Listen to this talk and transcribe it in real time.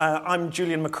I'm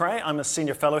Julian McRae. I'm a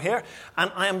senior fellow here,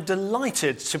 and I am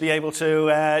delighted to be able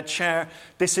to chair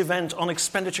this event on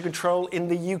expenditure control in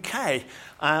the UK.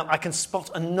 I can spot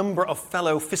a number of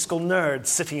fellow fiscal nerds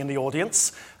sitting in the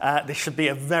audience. This should be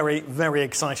a very, very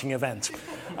exciting event.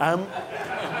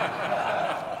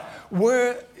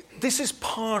 This is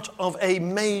part of a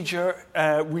major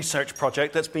research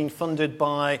project that's being funded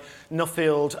by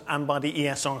Nuffield and by the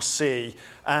ESRC,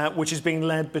 which is being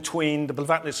led between the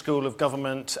Blavatnik School of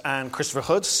Government and Christopher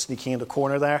Hood, sneaking in the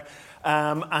corner there,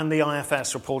 and the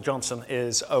IFS, where Paul Johnson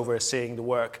is overseeing the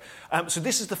work. So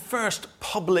this is the first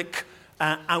public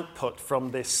output from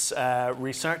this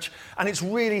research, and it's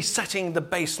really setting the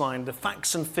baseline, the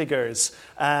facts and figures,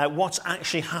 what's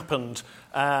actually happened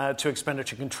to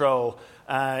expenditure control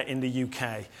in the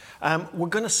UK. We're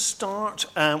going to start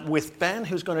with Ben,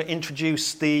 who's going to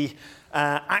introduce the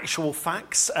actual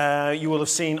facts. You will have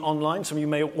seen online, some of you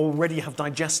may already have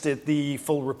digested the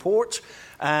full report,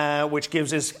 which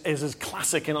is as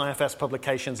classic in IFS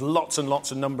publications, lots and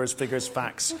lots of numbers, figures,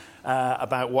 facts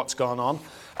about what's gone on.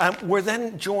 We're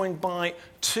then joined by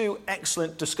two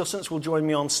excellent discussants who will join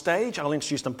me on stage. I'll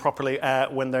introduce them properly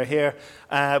when they're here.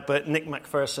 But Nick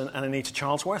Macpherson and Anita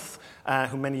Charlesworth,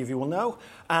 who many of you will know.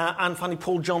 And finally,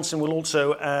 Paul Johnson will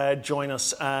also join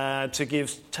us to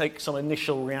take some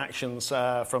initial reactions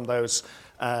from those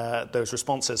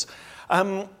responses.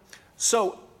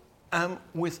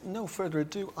 With no further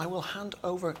ado, I will hand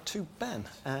over to Ben,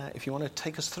 if you want to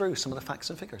take us through some of the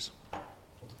facts and figures.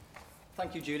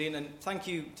 Thank you, Julian, and thank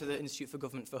you to the Institute for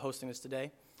Government for hosting us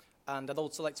today. And I'd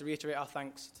also like to reiterate our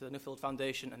thanks to the Nuffield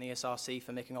Foundation and the ESRC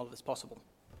for making all of this possible.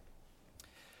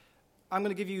 I'm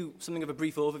going to give you something of a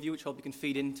brief overview, which I hope you can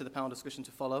feed into the panel discussion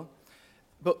to follow.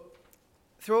 But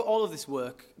throughout all of this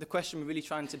work, the question we're really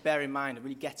trying to bear in mind and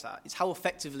really get at is how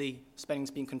effectively spending has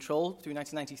been controlled between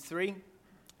 1993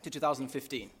 to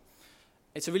 2015.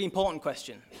 It's a really important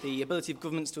question. The ability of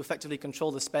governments to effectively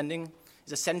control the spending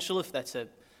is essential if they're to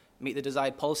meet the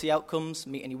desired policy outcomes,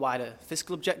 meet any wider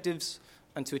fiscal objectives,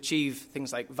 and to achieve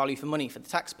things like value for money for the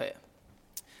taxpayer.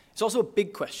 It's also a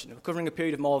big question. We're covering a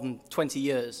period of more than 20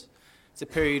 years. It's a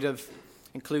period of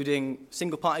including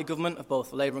single-party government of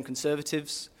both Labour and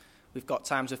Conservatives. We've got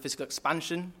times of fiscal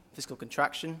expansion, fiscal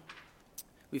contraction.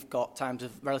 We've got times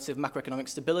of relative macroeconomic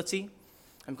stability.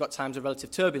 And we've got times of relative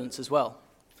turbulence as well.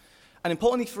 And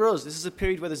importantly for us, this is a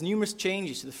period where there's numerous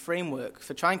changes to the framework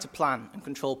for trying to plan and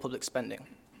control public spending.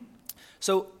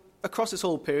 So across this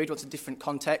whole period, lots of different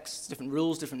contexts, different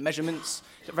rules, different measurements,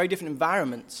 very different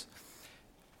environments,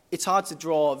 it's hard to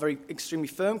draw very extremely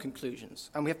firm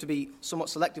conclusions, and we have to be somewhat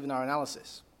selective in our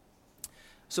analysis.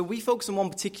 So we focus on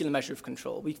one particular measure of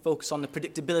control. We focus on the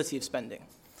predictability of spending,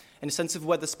 in a sense of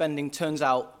whether spending turns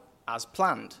out as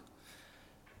planned.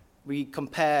 We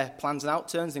compare plans and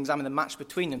outturns and examine the match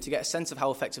between them to get a sense of how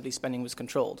effectively spending was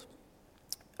controlled.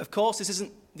 Of course, this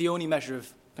isn't the only measure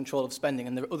of control of spending,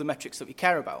 and there are other metrics that we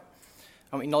care about.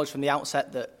 And we acknowledge from the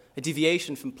outset that a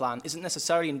deviation from plan isn't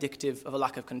necessarily indicative of a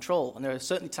lack of control, and there are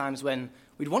certainly times when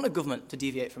we'd want a government to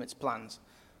deviate from its plans.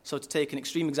 So to take an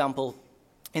extreme example,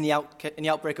 in the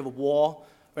outbreak of a war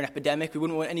or an epidemic, we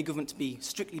wouldn't want any government to be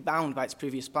strictly bound by its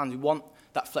previous plans. We want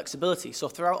that flexibility. So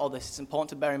throughout all this, it's important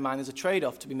to bear in mind there's a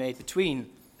trade-off to be made between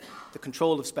the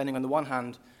control of spending on the one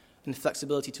hand and the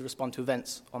flexibility to respond to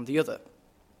events on the other.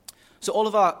 So all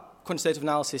of our quantitative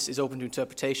analysis is open to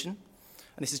interpretation,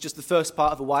 and this is just the first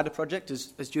part of a wider project,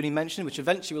 as Julian mentioned, which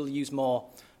eventually will use more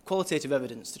qualitative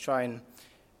evidence to try and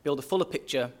build a fuller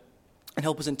picture and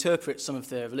help us interpret some of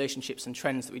the relationships and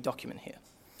trends that we document here.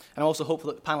 And I'm also hopeful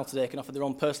that the panel today can offer their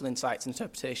own personal insights and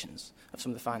interpretations of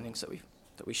some of the findings that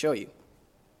we show you.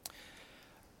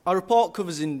 Our report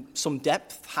covers in some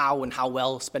depth how and how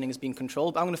well spending has been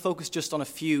controlled, but I'm going to focus just on a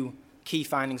few key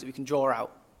findings that we can draw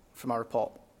out from our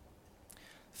report.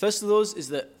 First of those is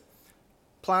that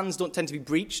plans don't tend to be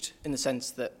breached in the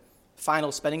sense that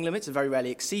final spending limits are very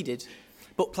rarely exceeded,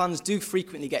 but plans do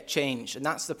frequently get changed, and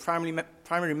that's the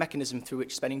primary mechanism through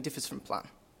which spending differs from plan.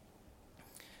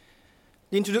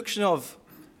 The introduction of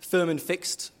firm and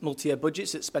fixed multi-year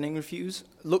budgets at spending reviews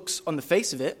looks, on the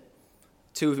face of it,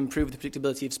 to have improved the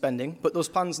predictability of spending, but those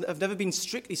plans have never been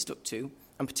strictly stuck to,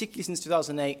 and particularly since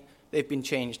 2008, they've been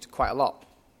changed quite a lot.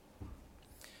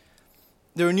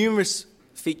 There are numerous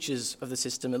features of the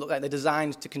system that look like they're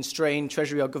designed to constrain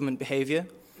Treasury or government behaviour,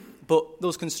 but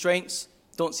those constraints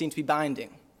don't seem to be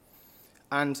binding.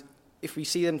 And if we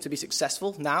see them to be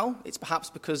successful now, it's perhaps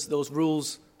because those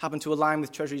rules happen to align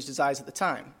with Treasury's desires at the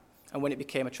time, and when it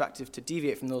became attractive to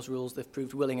deviate from those rules, they've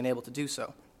proved willing and able to do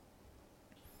so.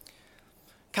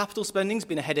 Capital spending has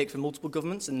been a headache for multiple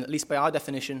governments, and at least by our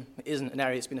definition, it isn't an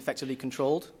area that's been effectively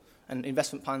controlled. and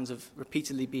investment plans have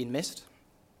repeatedly been missed.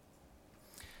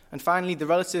 And finally, the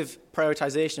relative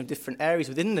prioritisation of different areas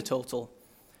within the total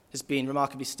has been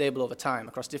remarkably stable over time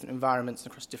across different environments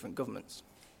and across different governments.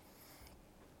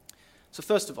 So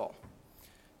first of all,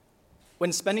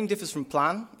 when spending differs from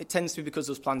plan, it tends to be because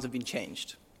those plans have been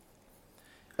changed.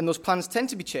 And those plans tend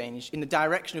to be changed in the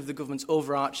direction of the government's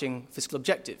overarching fiscal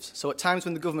objectives. So at times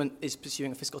when the government is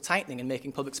pursuing a fiscal tightening and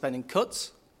making public spending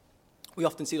cuts, we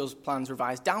often see those plans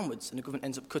revised downwards, and the government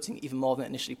ends up cutting even more than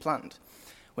initially planned.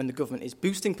 When the government is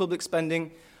boosting public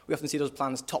spending, we often see those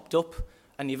plans topped up,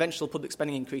 and the eventual public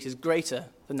spending increase is greater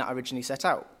than that originally set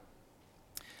out.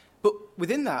 But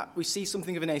within that, we see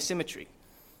something of an asymmetry,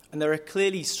 and there are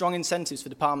clearly strong incentives for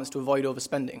departments to avoid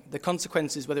overspending. The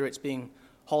consequences, whether it's being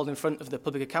hauled in front of the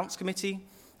Public Accounts Committee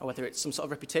or whether it's some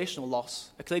sort of reputational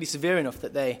loss, are clearly severe enough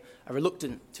that they are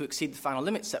reluctant to exceed the final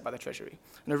limits set by the Treasury.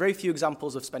 And there are very few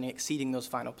examples of spending exceeding those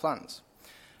final plans.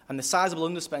 And the sizable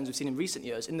underspends we've seen in recent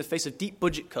years, in the face of deep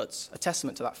budget cuts, are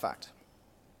testament to that fact.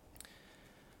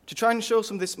 To try and show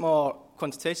some of this more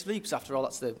quantitatively, because after all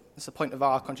that's the point of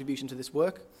our contribution to this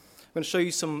work, I'm going to show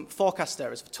you some forecast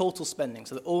errors for total spending,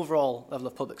 so the overall level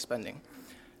of public spending.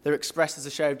 They're expressed as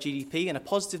a share of GDP, and a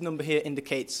positive number here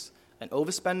indicates an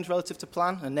overspend relative to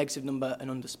plan, and a negative number an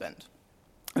underspend.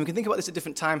 And we can think about this at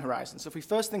different time horizons. So if we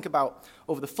first think about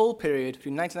over the full period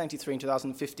between 1993 and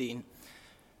 2015,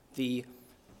 the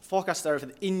forecast error for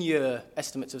the in-year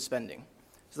estimates of spending.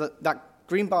 So that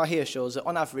green bar here shows that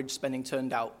on average spending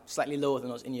turned out slightly lower than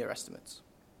those in-year estimates.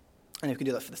 And we can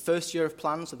do that for the first year of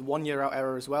plans, so the 1 year out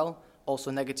error as well,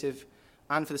 also negative,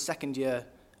 and for the second year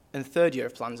and third year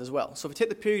of plans as well. So if we take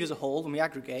the period as a whole and we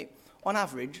aggregate, on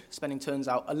average, spending turns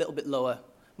out a little bit lower,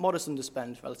 modest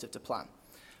underspend relative to plan.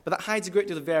 But that hides a great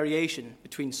deal of variation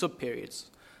between sub-periods.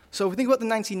 So if we think about the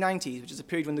 1990s, which is a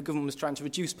period when the government was trying to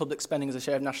reduce public spending as a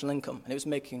share of national income, and it was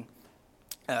making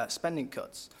spending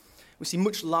cuts, we see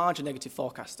much larger negative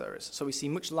forecast errors. So we see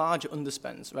much larger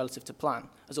underspends relative to plan,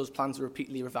 as those plans are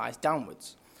repeatedly revised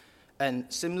downwards. And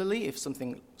similarly, if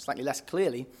something slightly less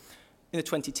clearly, in the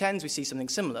 2010s we see something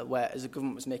similar, where as the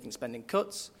government was making spending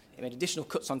cuts, it made additional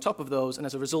cuts on top of those, and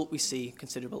as a result we see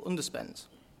considerable underspends.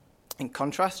 In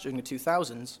contrast, during the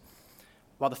 2000s,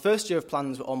 while the first year of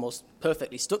plans were almost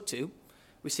perfectly stuck to,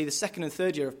 we see the second and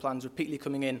third year of plans repeatedly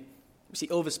coming in. We see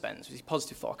overspends, we see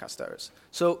positive forecast errors.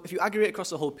 So if you aggregate across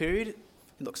the whole period, it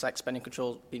looks like spending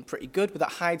control has been pretty good, but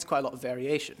that hides quite a lot of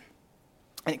variation.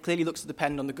 And it clearly looks to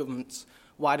depend on the government's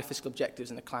wider fiscal objectives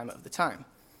and the climate of the time.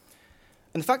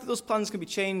 And the fact that those plans can be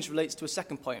changed relates to a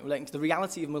second point, relating to the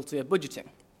reality of multi-year budgeting.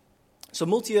 So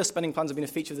multi-year spending plans have been a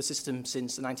feature of the system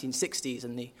since the 1960s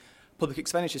and the public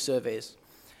expenditure surveys.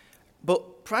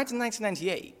 But prior to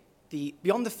 1998,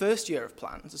 beyond the first year of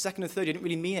plans, the second and third year didn't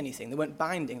really mean anything. They weren't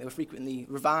binding. They were frequently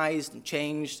revised and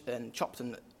changed and chopped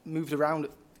and moved around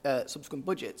at subsequent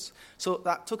budgets. So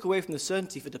that took away from the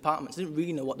certainty for departments. They didn't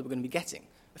really know what they were going to be getting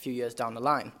a few years down the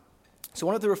line. So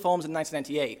one of the reforms in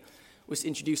 1998 was to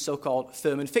introduce so-called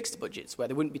firm and fixed budgets, where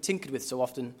they wouldn't be tinkered with so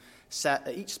often, set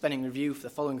at each spending review for the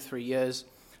following 3 years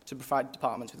to provide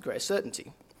departments with greater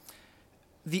certainty.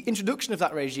 The introduction of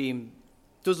that regime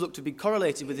does look to be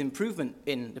correlated with improvement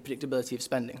in the predictability of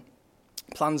spending.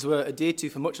 Plans were adhered to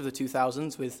for much of the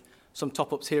 2000s, with some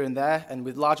top-ups here and there, and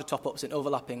with larger top-ups in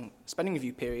overlapping spending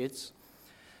review periods.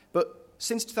 But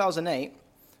since 2008,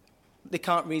 they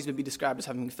can't reasonably be described as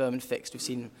having been firm and fixed. We've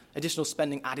seen additional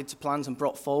spending added to plans and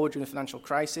brought forward during the financial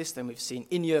crisis. Then we've seen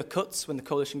in-year cuts when the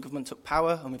coalition government took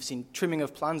power, and we've seen trimming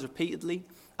of plans repeatedly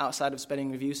outside of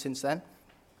spending reviews since then.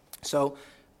 So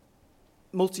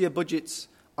multi-year budgets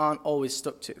aren't always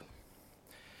stuck to.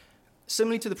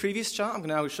 Similarly to the previous chart, I'm going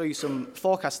to now show you some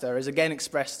forecast errors, again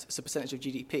expressed as a percentage of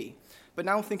GDP, but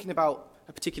now thinking about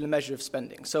a particular measure of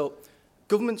spending. So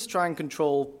governments try and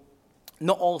control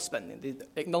not all spending.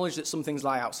 They acknowledge that some things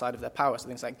lie outside of their power, so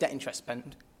things like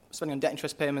spending on debt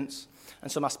interest payments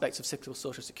and some aspects of cyclical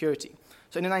social security.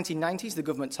 So in the 1990s, the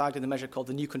government targeted a measure called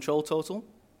the New Control Total,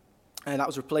 and that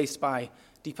was replaced by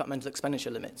departmental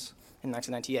expenditure limits in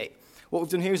 1998. What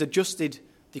we've done here is adjusted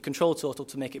the control total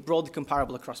to make it broadly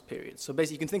comparable across periods. So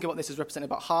basically, you can think about this as representing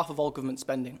about half of all government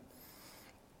spending.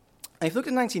 And if you look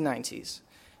at the 1990s,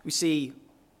 we see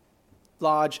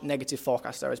large negative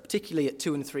forecast errors, particularly at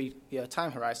 2 and 3 year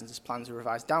time horizons as plans are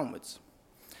revised downwards.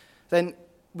 Then,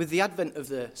 with the advent of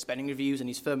the spending reviews and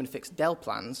these firm and fixed DEL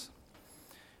plans,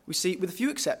 we see, with a few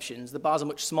exceptions, the bars are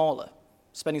much smaller.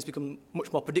 Spending's become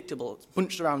much more predictable. It's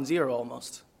bunched around zero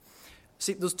almost.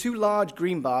 See, those two large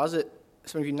green bars at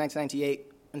spending review 1998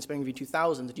 and spending review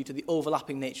 2000 are due to the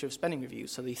overlapping nature of spending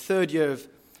reviews. So the third year of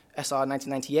SR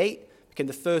 1998 became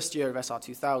the first year of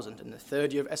SR2000, and the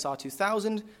third year of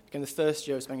SR2000 became the first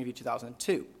year of Spending Review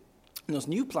 2002. And those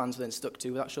new plans were then stuck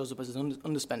to, that shows up as an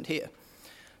underspend here.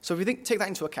 So if we take that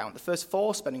into account, the first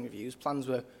 4 spending reviews, plans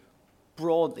were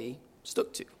broadly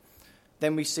stuck to.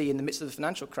 Then we see in the midst of the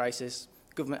financial crisis,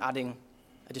 government adding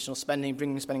additional spending,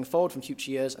 bringing spending forward from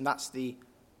future years, and that's the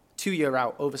 2-year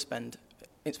out overspend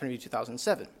in Spending Review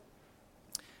 2007.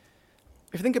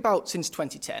 If you think about since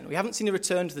 2010, we haven't seen a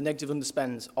return to the negative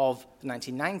underspends of the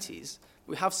 1990s,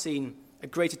 but we have seen a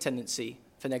greater tendency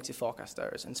for negative forecast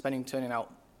errors and spending turning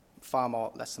out far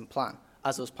more less than planned,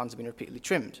 as those plans have been repeatedly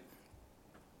trimmed.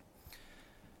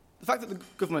 The fact that the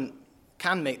government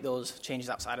can make those changes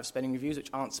outside of spending reviews, which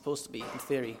aren't supposed to be, in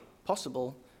theory,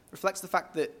 possible, reflects the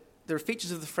fact that there are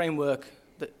features of the framework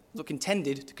that look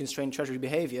intended to constrain Treasury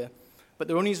behaviour, but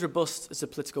they're only as robust as the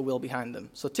political will behind them.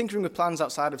 So tinkering with plans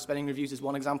outside of spending reviews is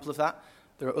one example of that.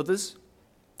 There are others.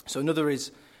 So another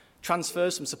is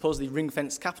transfers from supposedly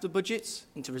ring-fenced capital budgets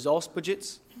into resource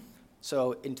budgets.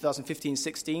 So in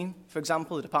 2015-16, for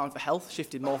example, the Department for Health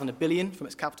shifted more than $1 billion from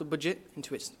its capital budget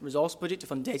into its resource budget to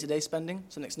fund day-to-day spending,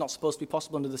 something that's not supposed to be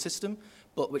possible under the system,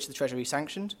 but which the Treasury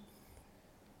sanctioned.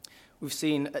 We've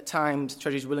seen at times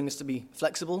Treasury's willingness to be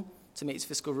flexible to meet its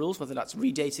fiscal rules, whether that's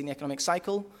redating the economic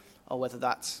cycle or whether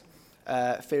that's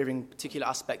favouring particular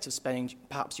aspects of spending,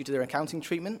 perhaps due to their accounting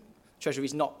treatment. Treasury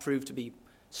is not proved to be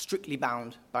strictly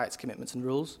bound by its commitments and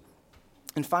rules.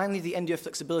 And finally, the end-year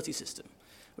flexibility system,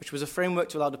 which was a framework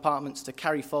to allow departments to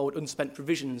carry forward unspent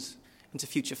provisions into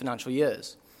future financial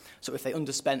years. So if they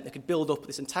underspent, they could build up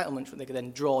this entitlement that they could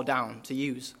then draw down to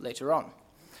use later on.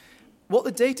 What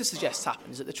the data suggests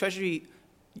happens is that the Treasury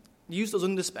used those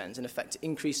underspends, in effect, to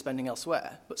increase spending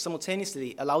elsewhere, but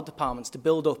simultaneously allowed departments to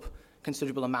build up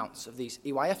considerable amounts of these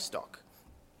EYF stock.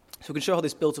 So we can show how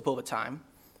this built up over time,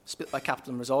 split by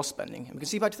capital and resource spending. And we can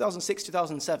see by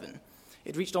 2006-2007,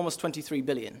 it reached almost $23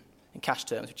 billion in cash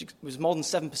terms, which was more than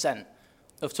 7%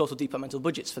 of total departmental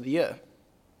budgets for the year.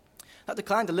 That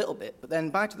declined a little bit, but then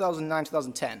by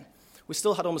 2009-2010, we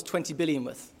still had almost $20 billion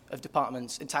worth of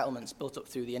departments' entitlements built up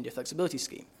through the end-year flexibility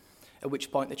scheme, at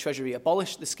which point the Treasury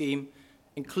abolished the scheme,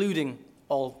 including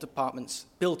all departments'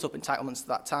 built-up entitlements at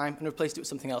that time, and replaced it with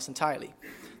something else entirely.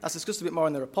 That's discussed a bit more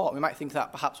in the report. We might think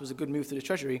that perhaps was a good move to the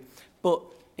Treasury, but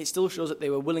it still shows that they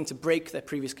were willing to break their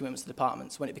previous commitments to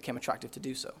departments when it became attractive to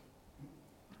do so.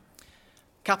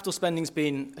 Capital spending's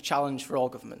been a challenge for all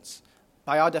governments.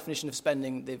 By our definition of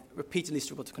spending, they've repeatedly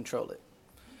struggled to control it.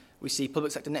 We see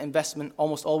public sector net investment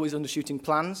almost always undershooting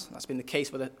plans. That's been the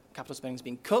case whether capital spending's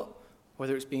been cut,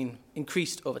 whether it's been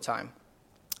increased over time.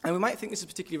 And we might think this is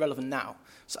particularly relevant now.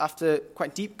 So after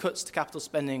quite deep cuts to capital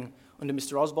spending under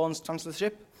Mr. Osborne's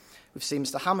chancellorship, we've seen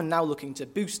Mr. Hammond now looking to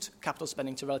boost capital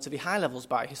spending to relatively high levels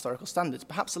by historical standards.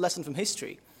 Perhaps the lesson from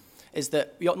history is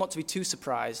that we ought not to be too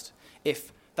surprised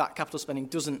if that capital spending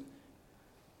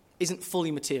isn't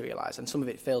fully materialised and some of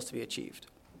it fails to be achieved.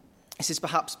 This is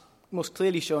perhaps most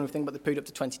clearly shown if we think about the period up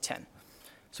to 2010.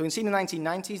 So we can see in the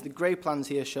 1990s, the grey plans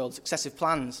here showed successive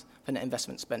plans for net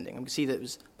investment spending, and we see that it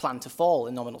was planned to fall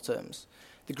in nominal terms.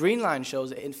 The green line shows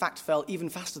that it in fact fell even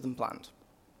faster than planned.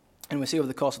 And we see over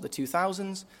the course of the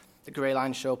 2000s, the grey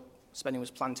line shows spending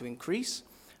was planned to increase,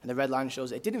 and the red line shows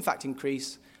that it did in fact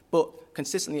increase, but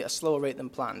consistently at a slower rate than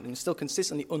planned, and still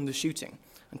consistently undershooting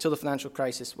until the financial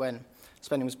crisis when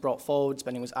spending was brought forward,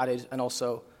 spending was added, and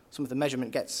also some of the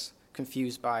measurement gets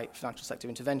confused by financial sector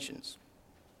interventions.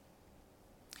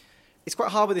 It's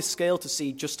quite hard with this scale to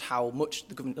see just how much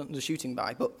the government was undershooting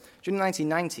by, but during the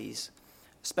 1990s,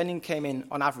 spending came in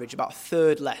on average about a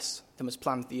third less than was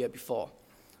planned the year before.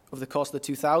 Over the course of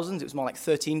the 2000s, it was more like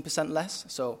 13% less,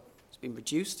 so it's been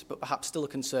reduced, but perhaps still a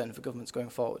concern for governments going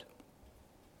forward.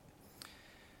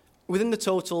 Within the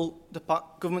total,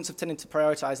 governments have tended to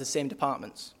prioritise the same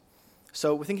departments.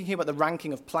 So we're thinking here about the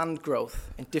ranking of planned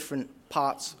growth in different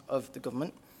parts of the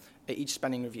government at each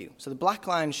spending review. So the black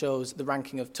line shows the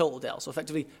ranking of total DEL. So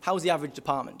effectively, how's the average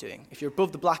department doing? If you're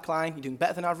above the black line, you're doing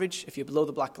better than average. If you're below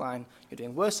the black line, you're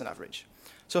doing worse than average.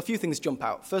 So a few things jump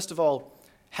out. First of all,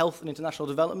 health and international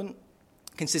development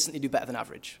consistently do better than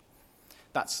average.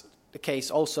 That's the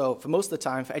case also for most of the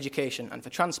time for education and for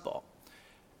transport.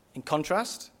 In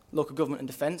contrast, local government and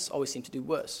defence always seem to do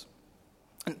worse.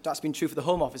 And that's been true for the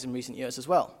Home Office in recent years as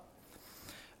well.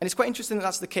 And it's quite interesting that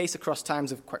that's the case across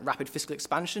times of quite rapid fiscal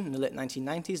expansion in the late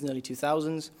 1990s and early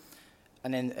 2000s,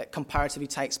 and then comparatively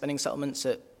tight spending settlements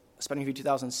at Spending Review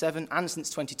 2007 and since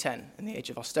 2010 in the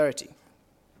age of austerity.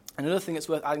 And another thing that's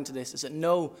worth adding to this is that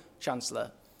no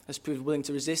Chancellor has proved willing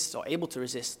to resist or able to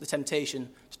resist the temptation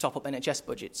to top up NHS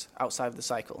budgets outside of the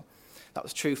cycle. That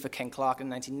was true for Ken Clarke in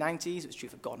the 1990s, it was true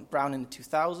for Gordon Brown in the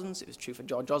 2000s, it was true for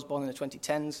George Osborne in the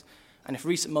 2010s, and if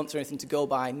recent months are anything to go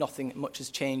by, nothing much has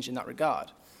changed in that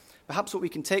regard. Perhaps what we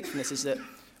can take from this is that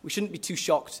we shouldn't be too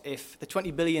shocked if the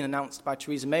 20 billion announced by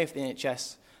Theresa May for the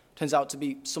NHS turns out to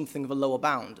be something of a lower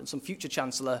bound, and some future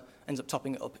Chancellor ends up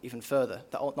topping it up even further.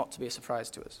 That ought not to be a surprise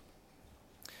to us.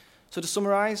 So to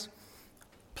summarise,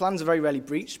 plans are very rarely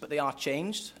breached, but they are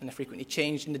changed, and they're frequently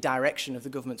changed in the direction of the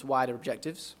government's wider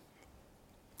objectives.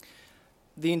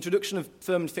 The introduction of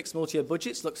firm and fixed multi-year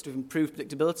budgets looks to have improved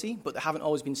predictability, but they haven't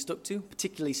always been stuck to,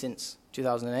 particularly since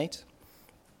 2008.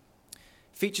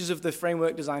 Features of the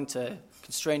framework designed to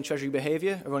constrain Treasury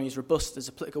behaviour are only as robust as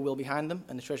the political will behind them,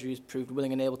 and the Treasury has proved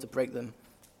willing and able to break them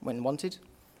when wanted.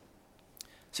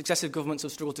 Successive governments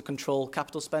have struggled to control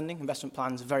capital spending. Investment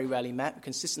plans very rarely met,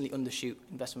 consistently undershoot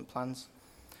investment plans.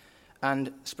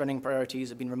 And spending priorities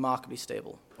have been remarkably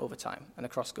stable over time and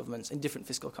across governments in different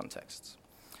fiscal contexts.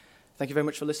 Thank you very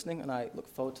much for listening, and I look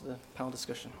forward to the panel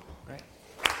discussion. Great.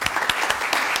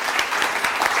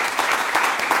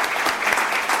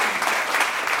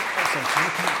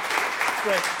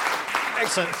 Great.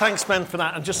 Excellent. Thanks, Ben, for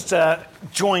that. And just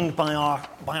joined by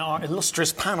our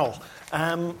illustrious panel.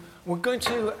 We're going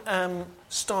to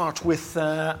start with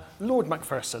Lord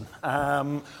Macpherson,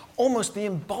 almost the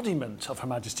embodiment of Her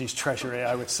Majesty's Treasury,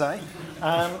 I would say,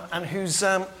 and whose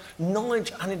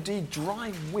knowledge and indeed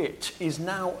dry wit is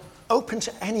now open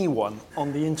to anyone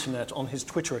on the internet on his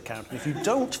Twitter account. And if you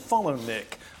don't follow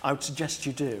Nick, I would suggest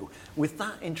you do. With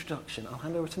that introduction, I'll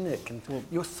hand over to Nick and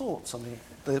your thoughts on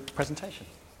the presentation.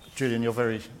 Julian, you're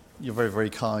very, very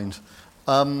kind.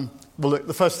 Well, look,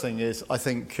 the first thing is I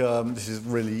think this is a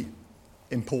really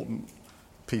important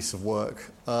piece of work.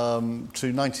 To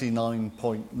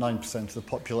 99.9% of the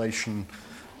population,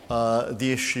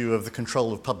 the issue of the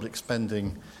control of public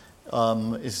spending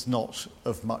is not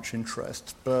of much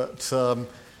interest, but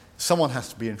someone has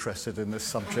to be interested in this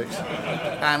subject.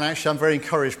 And actually, I'm very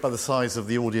encouraged by the size of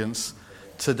the audience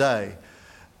today.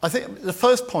 I think the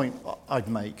first point I'd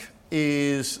make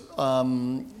is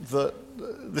that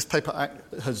this paper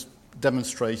has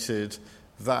demonstrated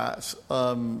that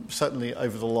certainly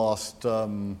over the last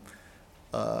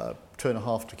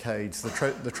 2.5 decades,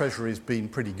 the Treasury has been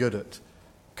pretty good at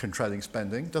controlling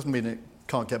spending. Doesn't mean it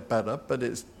can't get better, but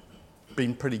it's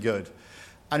been pretty good.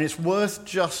 And it's worth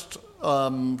just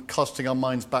casting our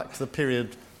minds back to the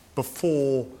period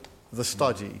before the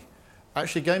study.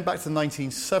 Actually, going back to the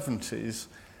 1970s,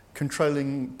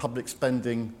 controlling public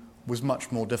spending was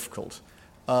much more difficult.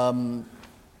 I mean,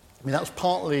 that was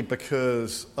partly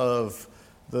because of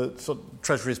the sort of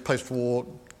Treasury's post-war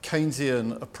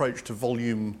Keynesian approach to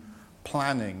volume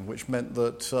planning, which meant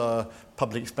that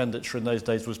public expenditure in those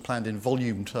days was planned in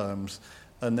volume terms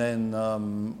and then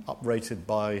uprated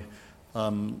by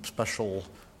special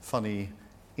funny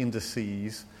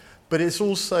indices. But it's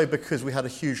also because we had a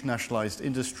huge nationalised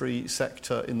industry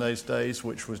sector in those days,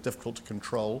 which was difficult to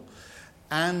control.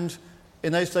 And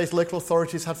in those days, local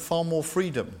authorities had far more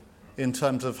freedom in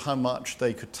terms of how much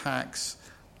they could tax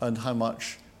and how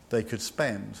much they could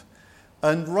spend.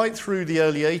 And right through the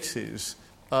early 80s,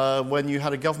 when you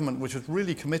had a government which was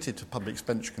really committed to public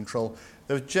expenditure control,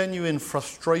 there was genuine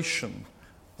frustration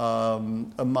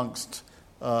amongst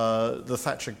the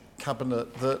Thatcher cabinet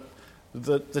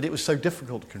that it was so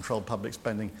difficult to control public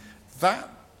spending. That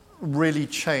really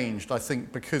changed, I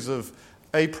think, because of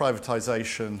A,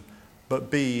 privatisation, but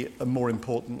B, and more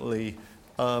importantly,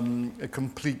 a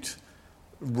complete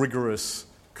rigorous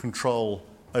control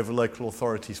over local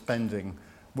authority spending,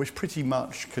 which pretty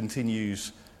much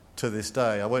continues to this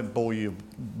day. I won't bore you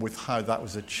with how that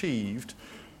was achieved,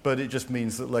 but it just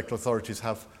means that local authorities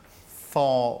have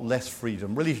far less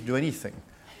freedom, really, to do anything.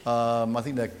 I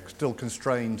think they're still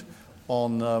constrained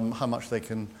on how much they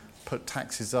can put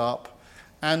taxes up.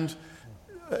 And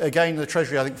again, the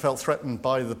Treasury, I think, felt threatened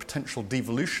by the potential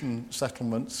devolution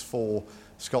settlements for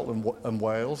Scotland and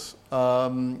Wales.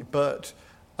 But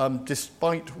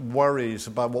despite worries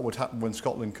about what would happen when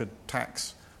Scotland could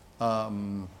tax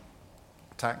on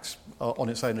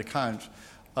its own account,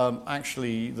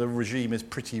 actually the regime is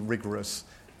pretty rigorous,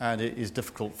 and it is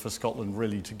difficult for Scotland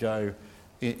really to go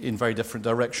in very different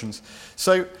directions.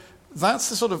 So that's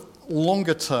the sort of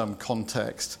longer-term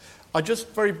context. I'd just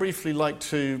very briefly like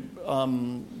to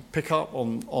pick up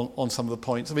on some of the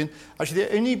points. I mean, actually,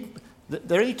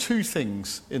 there are only two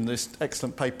things in this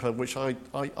excellent paper which I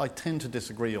tend to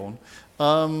disagree on.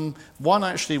 One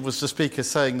actually was the speaker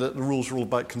saying that the rules are all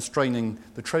about constraining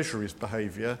the Treasury's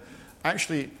behaviour.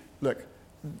 Actually, look,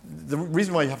 the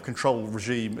reason why you have a control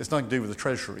regime is nothing to do with the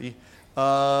Treasury.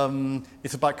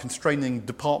 It's about constraining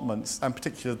departments, and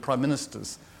particularly the Prime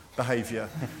Minister's behaviour.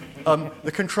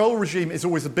 The control regime is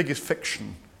always the biggest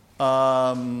fiction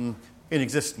in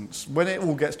existence. When it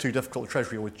all gets too difficult, the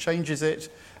Treasury always changes it.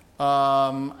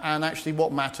 And actually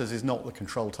what matters is not the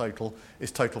control total,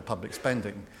 it's total public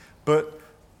spending. But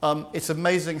it's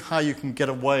amazing how you can get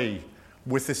away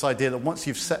with this idea that once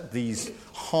you've set these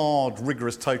hard,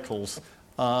 rigorous totals,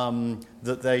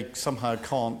 that they somehow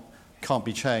can't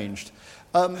be changed.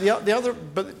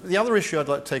 The other issue I'd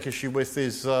like to take issue with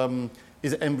is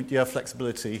MDR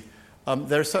flexibility.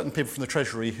 There are certain people from the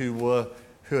Treasury who are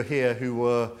here who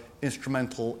were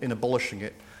instrumental in abolishing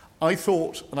it. I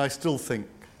thought, and I still think,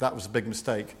 that was a big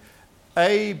mistake.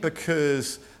 A,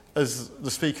 because, as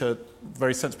the Speaker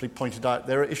very sensibly pointed out,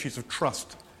 there are issues of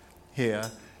trust here.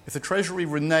 If the Treasury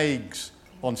reneges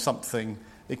on something,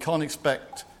 it can't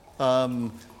expect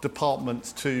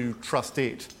departments to trust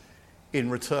it in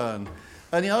return.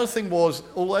 And the other thing was,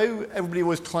 although everybody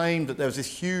always claimed that there was this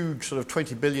huge sort of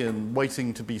 20 billion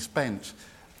waiting to be spent,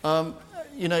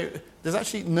 there's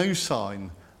actually no sign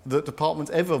that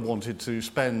departments ever wanted to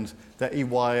spend their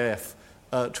EYF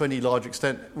to any large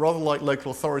extent, rather like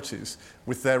local authorities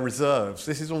with their reserves.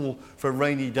 This is all for a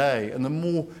rainy day, and the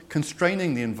more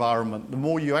constraining the environment, the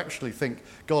more you actually think,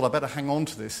 God, I better hang on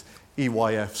to this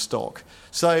EYF stock.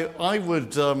 So I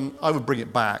would bring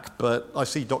it back, but I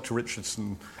see Dr.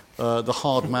 Richardson, the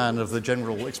hard man of the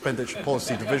General Expenditure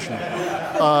Policy Division,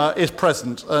 is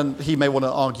present, and he may want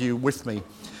to argue with me.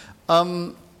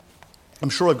 I'm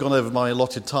sure I've gone over my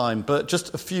allotted time, but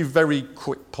just a few very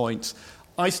quick points.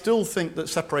 I still think that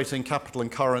separating capital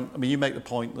and current, you make the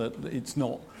point that it's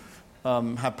not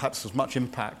had perhaps as much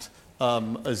impact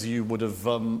as you would have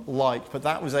liked, but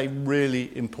that was a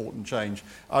really important change.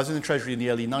 I was in the Treasury in the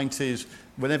early 90s.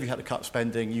 Whenever you had to cut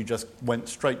spending, you just went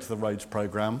straight to the roads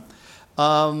programme.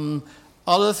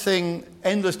 Other thing,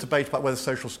 endless debate about whether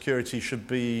social security should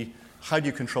be, how do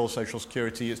you control social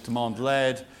security? It's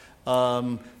demand-led.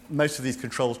 Most of these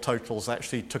control totals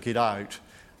actually took it out.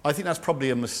 I think that's probably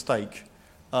a mistake.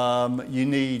 You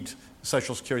need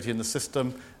social security in the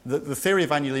system. The theory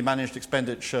of annually managed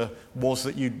expenditure was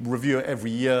that you'd review it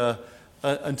every year.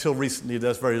 Until recently,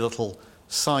 there's very little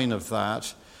sign of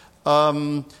that.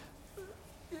 The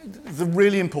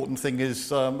really important thing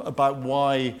is about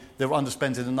why they were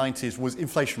underspent in the 90s was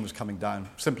inflation was coming down.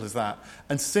 Simple as that.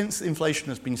 And since inflation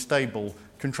has been stable,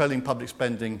 controlling public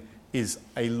spending is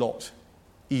a lot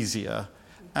easier.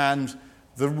 And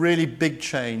the really big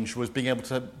change was being able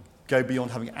to go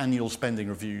beyond having annual spending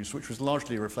reviews, which was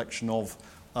largely a reflection of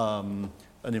an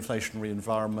inflationary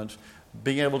environment.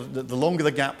 Being able to, the longer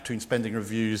the gap between spending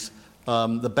reviews,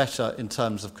 the better in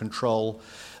terms of control.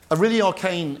 A really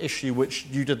arcane issue which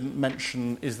you didn't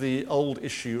mention is the old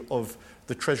issue of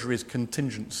the Treasury's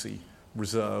contingency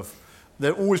reserve.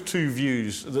 There are always two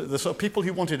views. The sort of people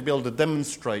who wanted to be able to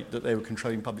demonstrate that they were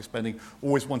controlling public spending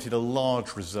always wanted a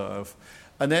large reserve.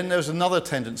 And then there's another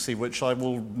tendency, which I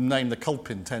will name the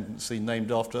Culpin tendency,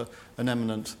 named after an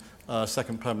eminent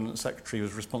second permanent secretary who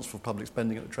was responsible for public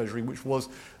spending at the Treasury, which was,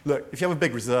 look, if you have a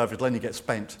big reserve, it'll only get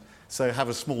spent. So have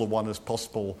as small a one as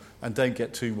possible and don't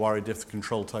get too worried if the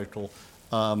control total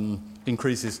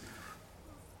increases.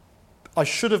 I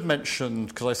should have mentioned,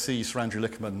 because I see Sir Andrew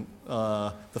Lickerman,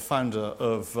 the founder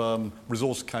of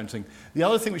resource accounting. The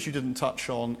other thing which you didn't touch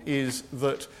on is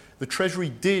that the Treasury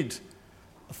did,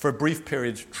 for a brief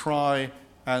period, try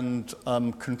and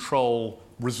control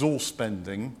resource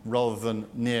spending rather than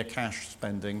near cash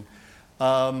spending.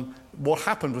 What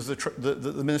happened was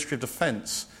the Ministry of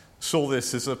Defence saw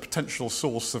this as a potential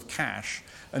source of cash,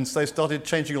 and so they started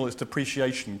changing all its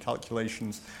depreciation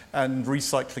calculations and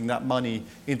recycling that money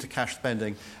into cash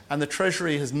spending. And the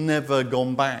Treasury has never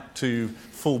gone back to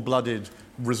full-blooded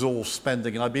resource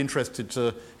spending, and I'd be interested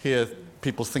to hear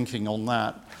people's thinking on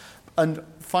that. And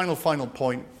final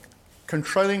point,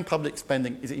 controlling public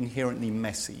spending is inherently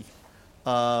messy.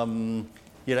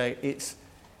 It's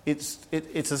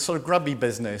a sort of grubby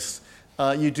business.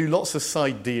 You do lots of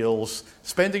side deals.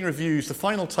 Spending reviews, the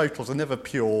final totals are never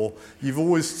pure. You've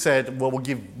always said, well, we'll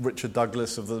give Richard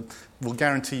Douglas we'll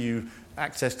guarantee you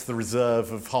access to the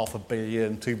reserve of £500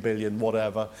 million, 2 billion,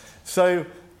 whatever. So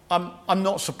I'm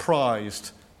not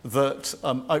surprised that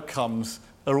outcomes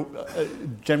are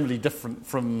generally different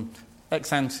from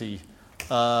ex-ante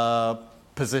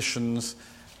positions.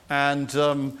 And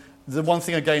the one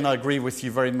thing, again, I agree with you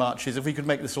very much, is if we could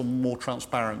make this all more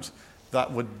transparent, that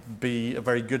would be a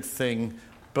very good thing.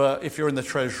 But if you're in the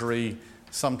Treasury,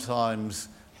 sometimes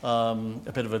a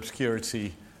bit of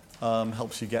obscurity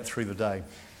helps you get through the day.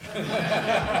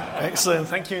 Excellent.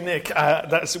 Thank you, Nick.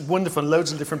 That's wonderful.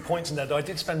 Loads of different points in there. Though I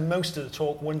did spend most of the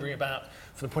talk wondering about,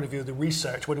 from the point of view of the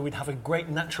research, whether we'd have a great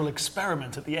natural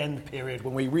experiment at the end period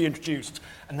when we reintroduced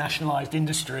nationalised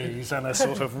industries and a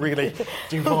sort of really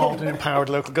devolved and empowered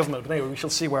local government. But anyway, we shall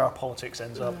see where our politics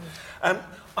ends up.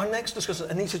 Our next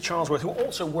discussion, Anita Charlesworth, who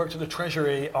also worked at the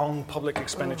Treasury on public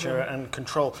expenditure and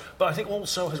control, but I think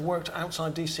also has worked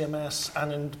outside DCMS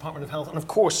and in the Department of Health, and of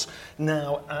course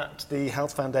now at the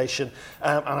Health Foundation.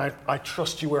 And I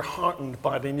trust you were heartened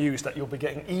by the news that you'll be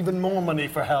getting even more money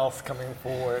for health coming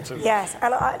forward. Yes,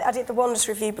 and I did the Wanders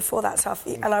Review before that stuff,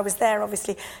 and I was there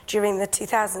obviously during the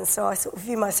 2000s, so I sort of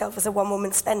view myself as a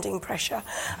one-woman spending pressure,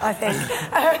 I think,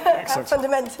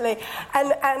 fundamentally.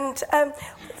 And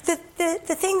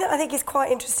the thing that I think is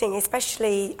quite interesting,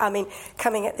 especially, I mean,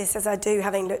 coming at this as I do,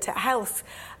 having looked at health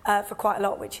for quite a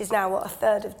lot, which is now, a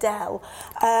third of Dell,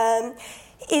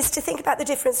 is to think about the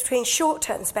difference between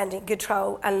short-term spending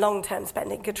control and long-term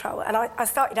spending control. And I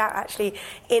started out actually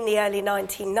in the early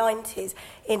 1990s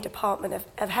in Department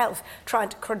of Health trying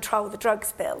to control the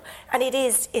drugs bill. And it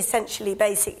is essentially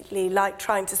basically like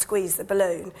trying to squeeze the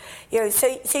balloon.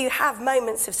 So you have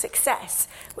moments of success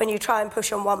when you try and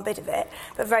push on one bit of it,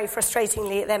 but very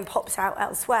frustratingly it then pops out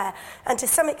elsewhere. And to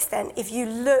some extent, if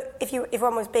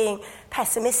one was being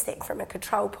pessimistic from a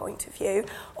control point of view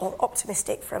or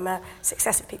optimistic from a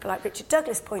success of people like Richard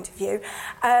Douglas' point of view,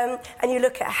 and you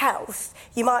look at health,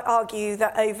 you might argue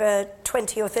that over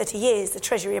 20 or 30 years, the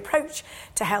Treasury approach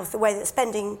to health, the way that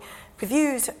spending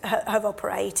reviews have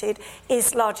operated,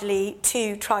 is largely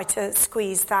to try to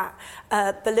squeeze that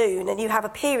balloon. And you have a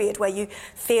period where you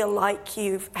feel like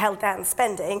you've held down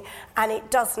spending and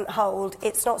it doesn't hold,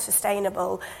 it's not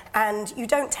sustainable, and you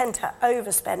don't tend to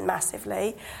overspend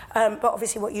massively. But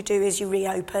obviously what you do is you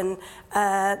reopen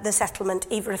the settlement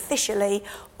either officially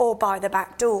or by the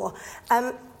back door.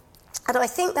 And I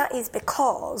think that is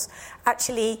because,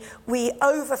 actually, we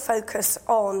over-focus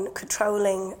on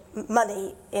controlling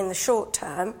money in the short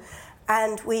term,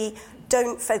 and we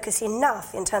don't focus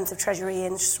enough, in terms of Treasury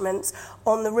instruments,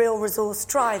 on the real resource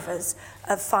drivers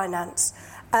of finance.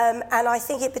 And I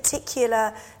think, in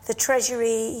particular, the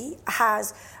Treasury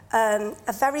has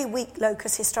a very weak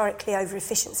locus historically over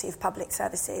efficiency of public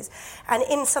services. And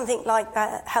in something like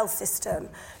the health system,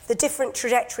 the different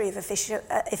trajectory of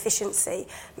efficiency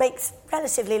makes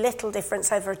relatively little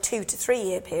difference over a 2 to 3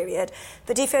 year period.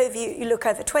 But if you look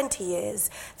over 20 years,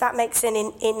 that makes an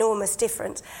enormous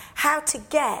difference. How to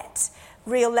get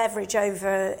real leverage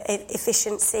over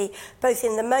efficiency, both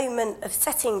in the moment of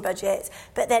setting budgets,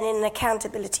 but then in an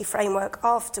accountability framework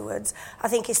afterwards, I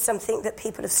think is something that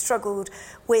people have struggled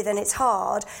with, and it's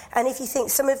hard. And if you think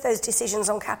some of those decisions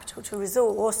on capital to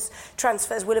resource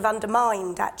transfers will have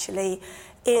undermined, actually,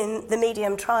 in the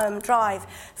medium-term drive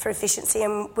for efficiency,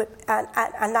 and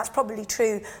that's probably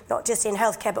true not just in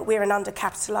healthcare, but we're an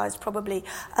undercapitalised, probably,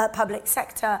 public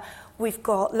sector. We've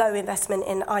got low investment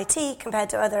in IT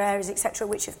compared to other areas, etc.,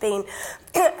 which have been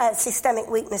systemic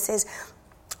weaknesses.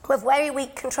 We have very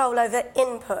weak control over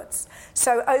inputs.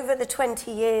 So over the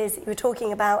 20 years that you were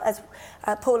talking about, as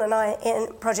Paul and I in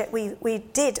a project we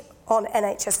did on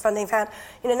NHS funding found,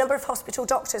 a number of hospital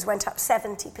doctors went up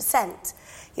 70%.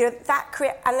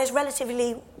 And there's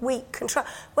relatively weak control.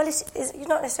 Well, it's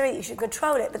not necessarily you should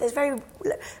control it, but there's very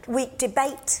weak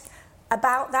debate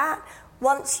about that.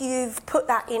 Once you've put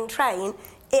that in train,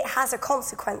 it has a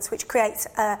consequence which creates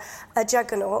a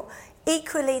juggernaut.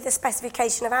 Equally, the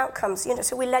specification of outcomes.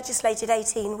 So we legislated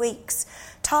 18 weeks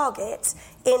targets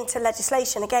into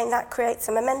legislation. Again, that creates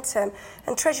a momentum.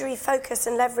 And Treasury focus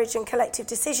and leverage and collective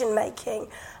decision-making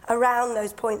around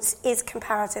those points is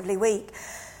comparatively weak.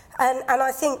 And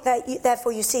I think that,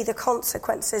 therefore, you see the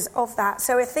consequences of that.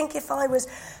 So I think if I was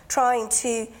trying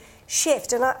to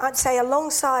shift, and I'd say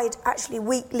alongside actually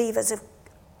weak levers of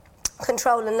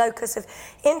control and locus of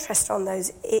interest on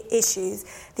those issues,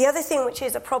 the other thing which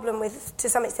is a problem with, to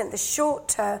some extent, the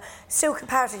short-term, still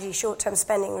comparatively short-term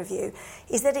spending review,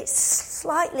 is that it's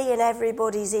slightly in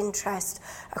everybody's interest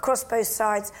across both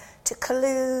sides to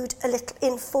collude a little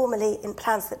informally in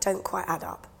plans that don't quite add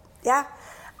up. Yeah?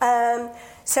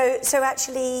 So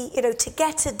actually, to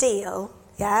get a deal,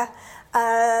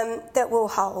 that will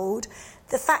hold,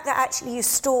 the fact that actually you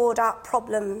stored up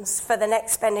problems for the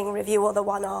next spending review or the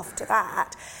one after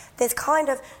that, there's kind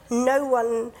of no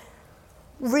one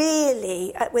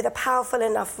really with a powerful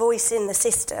enough voice in the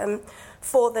system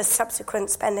for the subsequent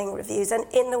spending reviews. And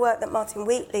in the work that Martin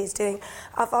Wheatley is doing,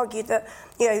 I've argued that,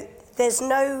 there's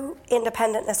no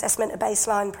independent assessment of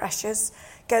baseline pressures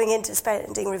going into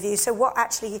spending review. So what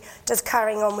actually does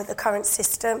carrying on with the current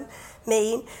system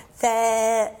mean?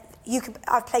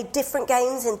 I've played different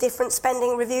games in different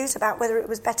spending reviews about whether it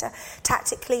was better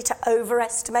tactically to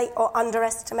overestimate or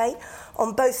underestimate.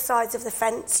 On both sides of the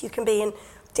fence, you can be in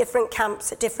different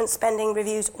camps at different spending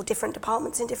reviews, or different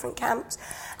departments in different camps.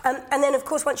 And then, of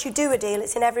course, once you do a deal,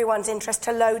 it's in everyone's interest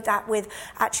to load that with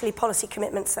actually policy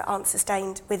commitments that aren't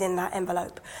sustained within that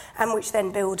envelope, and which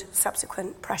then build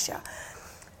subsequent pressure.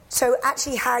 So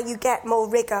actually how you get more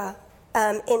rigour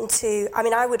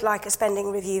I would like a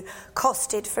spending review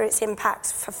costed for its impacts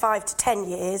for 5 to 10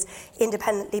 years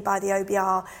independently by the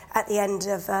OBR at the end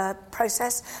of a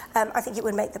process. I think it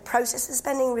would make the process of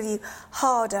spending review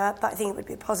harder, but I think it would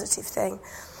be a positive thing.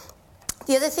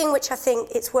 The other thing which I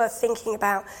think it's worth thinking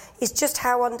about is just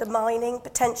how undermining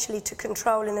potentially to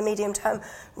control in the medium term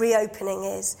reopening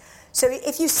is. So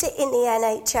if you sit in the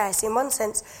NHS, in one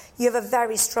sense, you have a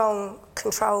very strong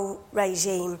control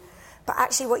regime. But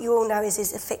actually what you all know is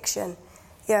a fiction.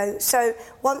 So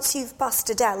once you've bust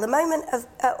a deal, the moment of,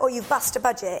 or you've bust a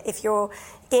budget if you're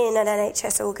in an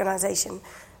NHS organisation,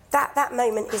 that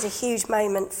moment is a huge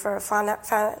moment for a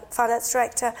finance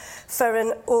director, for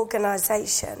an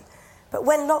organisation. But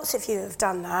when lots of you have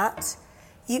done that,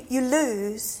 you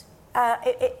lose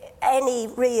any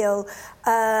real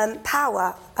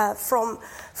power from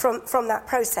that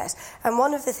process. And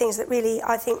one of the things that really,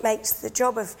 I think, makes the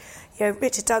job of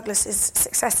Richard Douglas's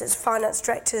successors, finance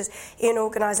directors in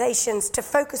organisations, to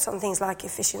focus on things like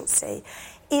efficiency,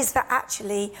 is that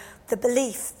actually the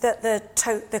belief that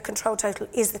the control total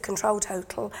is the control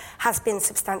total has been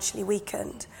substantially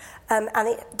weakened. And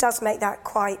it does make that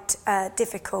quite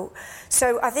difficult.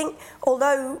 So I think,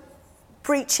 although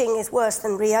breaching is worse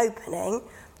than reopening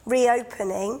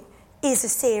is a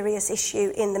serious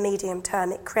issue in the medium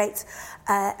term. It creates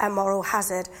a moral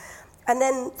hazard. And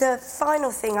then the final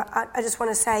thing I just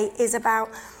want to say is about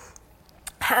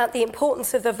how the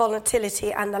importance of the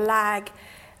volatility and the lag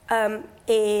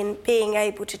in being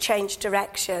able to change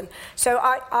direction. So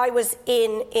I was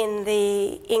in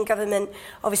government,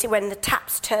 obviously, when the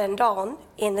taps turned on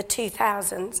in the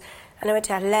 2000s, and I went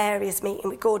to a hilarious meeting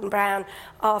with Gordon Brown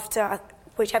after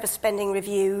whichever spending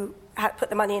review had put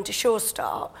the money into Sure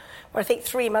Start, where I think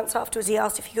 3 months afterwards he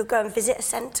asked if he could go and visit a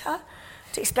centre.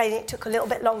 To explain it took a little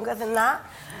bit longer than that.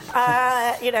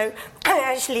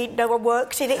 Actually, no one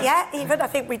worked in it yet, even. I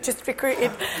think we just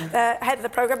recruited the head of the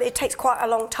programme. It takes quite a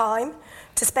long time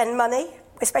to spend money,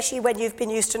 especially when you've been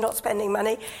used to not spending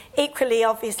money. Equally,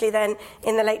 obviously, then,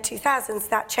 in the late 2000s,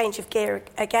 that change of gear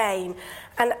again.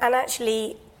 And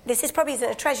actually, this is probably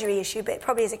isn't a Treasury issue, but it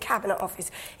probably is a Cabinet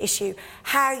Office issue.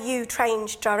 How you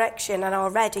change direction and are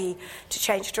ready to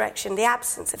change direction, the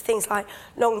absence of things like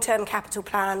long-term capital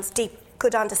plans,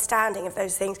 good understanding of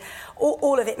those things,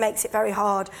 all of it makes it very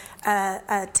hard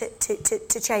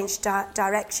to change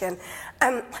direction.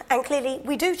 And clearly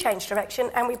we do change direction,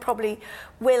 and we probably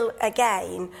will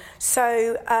again.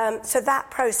 So that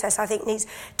process, I think, needs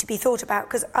to be thought about,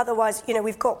 because otherwise,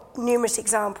 we've got numerous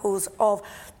examples of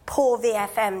poor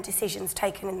VFM decisions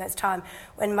taken in those time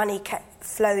when money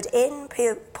flowed in,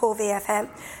 poor VFM,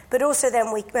 but also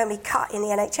then when we cut in the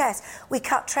NHS, we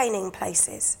cut training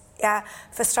places.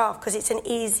 For staff, because it's an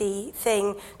easy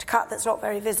thing to cut that's not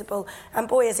very visible. And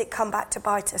boy, has it come back to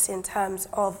bite us in terms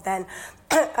of then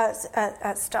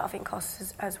staffing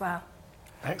costs as well.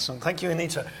 Excellent. Thank you,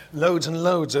 Anita. Loads and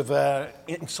loads of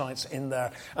insights in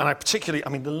there. And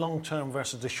the long term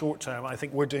versus the short term, I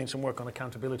think we're doing some work on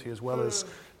accountability as well as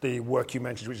the work you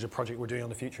mentioned, which is a project we're doing on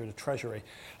the future of the Treasury.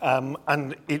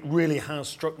 And it really has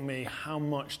struck me how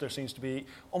much there seems to be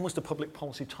almost a public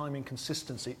policy timing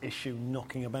consistency issue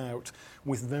knocking about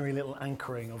with very little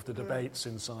anchoring of the debates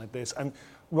inside this. And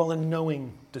rather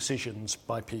knowing decisions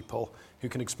by people who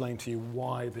can explain to you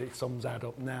why the sums add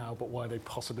up now, but why they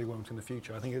possibly won't in the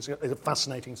future. I think it's a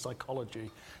fascinating psychology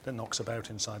that knocks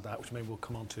about inside that, which maybe we'll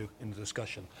come on to in the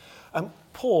discussion.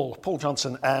 Paul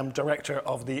Johnson, Director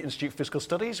of the Institute for Fiscal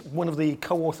Studies, one of the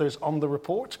co-authors on the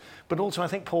report, but also I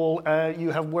think, Paul,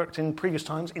 you have worked in previous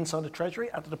times inside the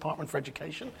Treasury at the Department for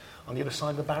Education, on the other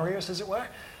side of the barriers, as it were.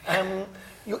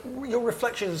 Your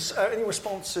reflections, any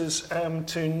responses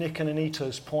to Nick and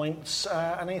Anita's points,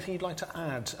 and anything you'd like to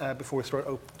add before we throw it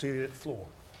open to the floor?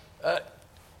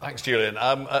 Thanks, Julian.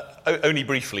 Only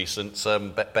briefly, since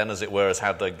Ben, as it were, has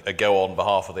had a go on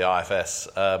behalf of the IFS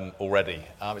already.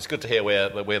 It's good to hear we're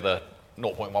the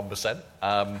 0.1%.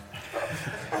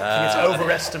 It's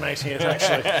overestimating it,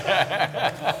 actually.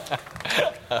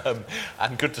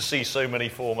 And good to see so many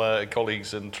former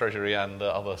colleagues in Treasury and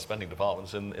other spending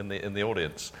departments in the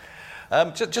audience.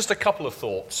 Just a couple of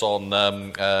thoughts on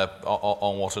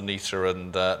what Anita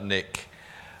and Nick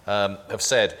have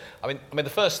said. I mean, the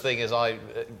first thing is I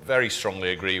very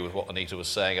strongly agree with what Anita was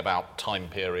saying about time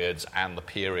periods and the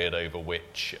period over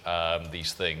which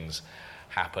these things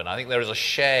happen. I think there is a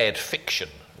shared fiction,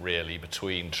 really,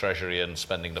 between Treasury and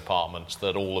spending departments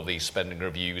that all of these spending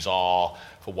reviews are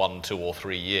for 1, 2 or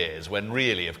 3 years, when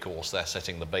really, of course, they're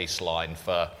setting the baseline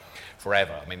for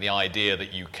forever. I mean, the idea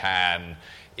that you can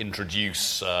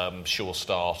introduce Sure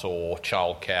Start or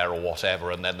childcare or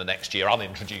whatever and then the next year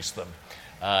unintroduce them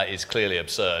is clearly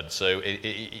absurd. So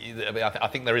I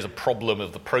think there is a problem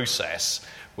of the process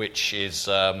which is,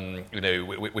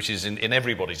 which is in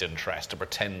everybody's interest to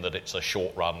pretend that it's a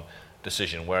short-run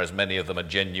decision, whereas many of them are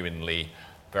genuinely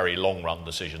very long-run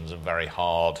decisions and very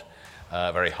hard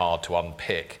to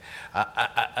unpick.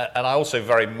 And I also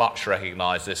very much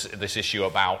recognise this issue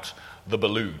about the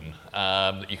balloon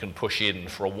that you can push in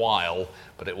for a while,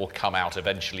 but it will come out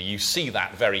eventually. You see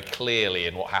that very clearly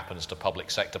in what happens to public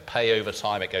sector pay over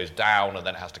time. It goes down, and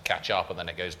then it has to catch up, and then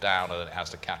it goes down, and then it has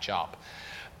to catch up.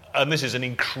 And this is an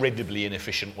incredibly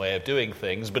inefficient way of doing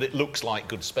things, but it looks like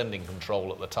good spending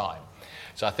control at the time.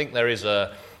 So I think there's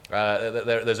a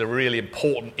really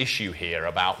important issue here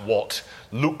about what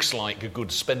looks like a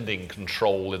good spending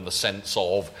control in the sense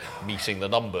of meeting the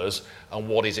numbers, and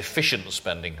what is efficient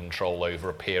spending control over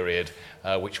a period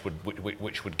which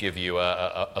would give you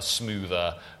a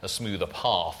smoother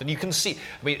path. And you can see,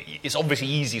 I mean, it's obviously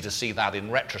easy to see that in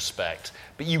retrospect,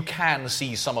 but you can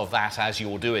see some of that as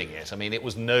you're doing it. I mean, it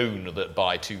was known that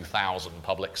by 2000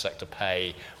 public sector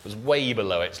pay was way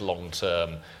below its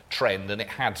long-term trend, and it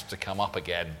had to come up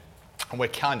again. And we're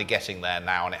kind of getting there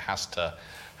now, and it has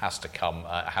to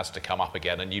come up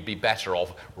again. And you'd be better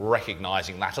off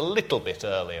recognising that a little bit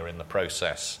earlier in the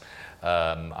process.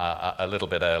 A little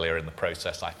bit earlier in the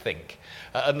process, I think.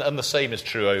 And the same is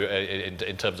true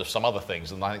in terms of some other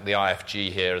things. And I think the IFG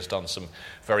here has done some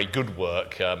very good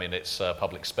work in its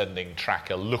public spending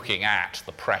tracker, looking at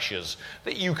the pressures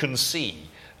that you can see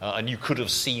and you could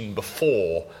have seen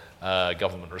before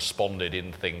government responded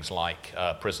in things like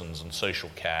prisons and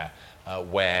social care,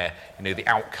 where the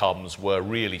outcomes were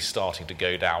really starting to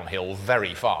go downhill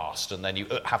very fast, and then you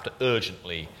have to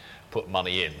urgently put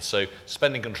money in. So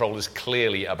spending control is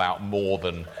clearly about more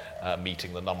than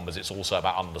meeting the numbers. It's also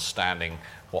about understanding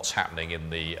what's happening in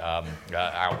the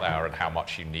out there and how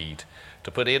much you need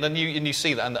to put in. And you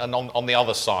see that. And on the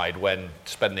other side, when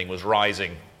spending was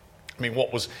rising, I mean,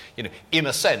 what was, in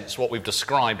a sense, what we've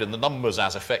described in the numbers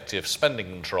as effective spending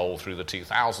control through the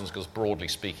 2000s, because broadly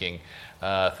speaking,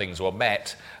 things were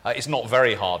met. It's not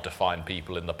very hard to find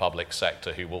people in the public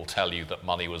sector who will tell you that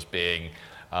money was being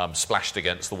splashed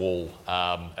against the wall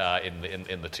in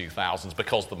the 2000s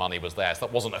because the money was there. So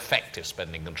that wasn't effective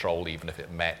spending control, even if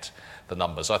it met the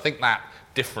numbers. So I think that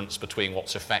difference between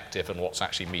what's effective and what's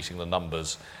actually meeting the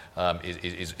numbers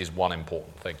is one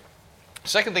important thing.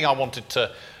 Second thing I wanted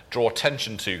to draw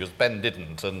attention to, because Ben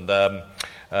didn't, and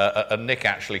Nick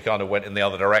actually kind of went in the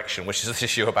other direction, which is this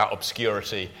issue about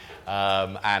obscurity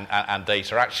and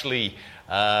data. Actually,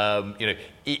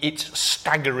 it's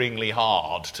staggeringly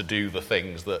hard to do the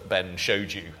things that Ben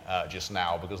showed you just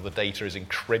now, because the data is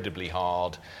incredibly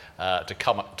hard to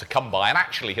come by, and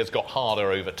actually has got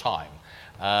harder over time.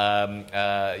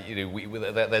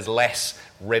 There's less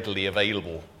readily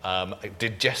available,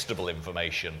 digestible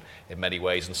information in many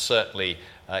ways, and certainly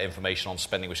information on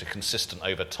spending which are consistent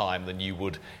over time than you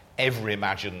would ever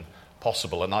imagine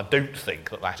possible. And I don't think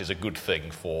that is a good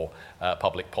thing for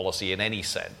public policy in any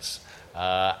sense. So,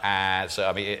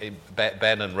 I mean,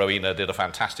 Ben and Rowena did a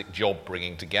fantastic job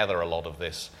bringing together a lot of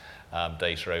this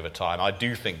data over time. I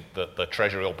do think that the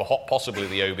Treasury, or possibly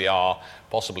the OBR,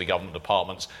 possibly government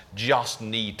departments, just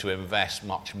need to invest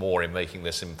much more in making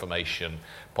this information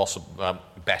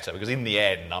better. Because in the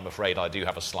end, I'm afraid I do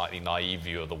have a slightly naive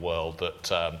view of the world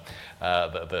that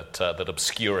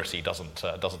obscurity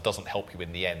doesn't help you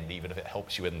in the end, even if it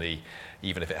helps you in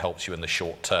the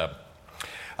short term.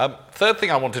 Third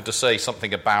thing I wanted to say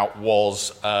something about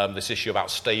was this issue about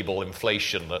stable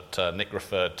inflation that Nick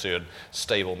referred to, and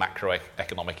stable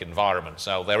macroeconomic environments.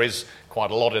 Now, there is quite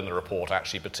a lot in the report,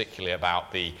 actually, particularly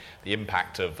about the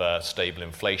impact of stable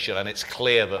inflation, and it's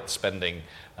clear that spending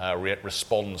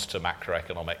responds to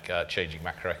changing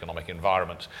macroeconomic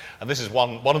environment. And this is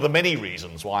one of the many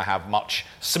reasons why I have much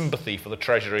sympathy for the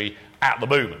Treasury at the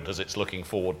moment, as it's looking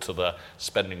forward to the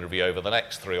spending review over the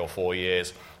next 3 or 4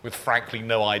 years, with frankly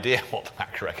no idea what the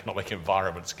macroeconomic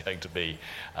environment's going to be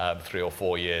 3 or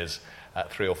 4 years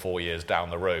down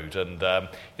the road. And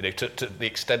to the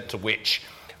extent to which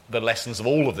the lessons of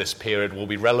all of this period will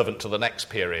be relevant to the next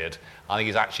period, I think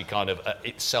is actually kind of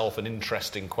itself an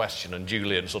interesting question. And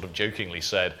Julian sort of jokingly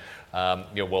said,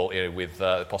 with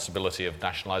the possibility of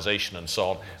nationalisation and so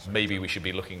on, maybe we should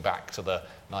be looking back to the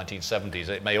 1970s.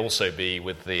 It may also be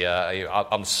with the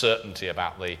uncertainty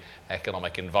about the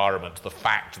economic environment, the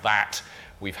fact that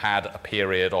we've had a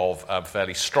period of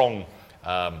fairly strong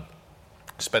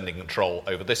spending control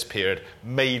over this period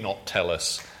may not tell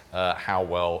us how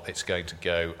well it's going to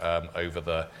go over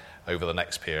the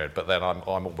next period. But then I'm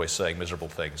always saying miserable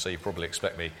things, so you probably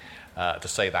expect me to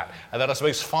say that. And then I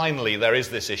suppose finally there is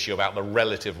this issue about the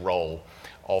relative role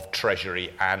of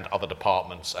Treasury and other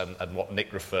departments and what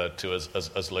Nick referred to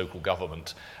as local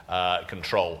government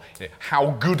control.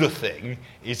 How good a thing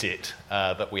is it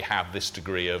that we have this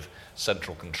degree of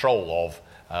central control of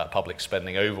public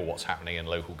spending over what's happening in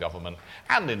local government,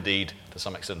 and indeed, to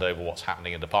some extent, over what's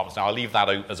happening in departments. Now, I leave that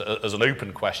as an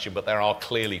open question, but there are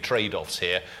clearly trade-offs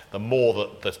here. The more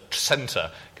that the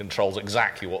centre controls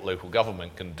exactly what local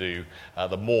government can do,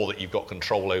 the more that you've got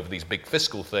control over these big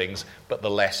fiscal things, but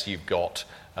the less you've got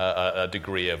a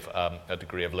degree of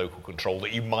local control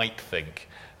that you might think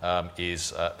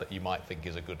is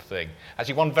a good thing.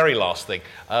 Actually, one very last thing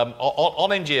on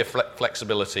NGA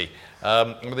flexibility.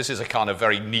 This is a kind of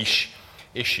very niche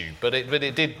issue, but it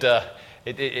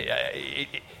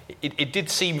did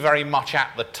seem very much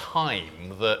at the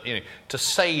time that to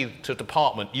say to a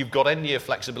department you've got NGA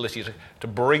flexibility to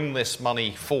bring this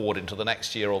money forward into the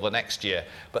next year or the next year,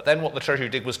 but then what the Treasury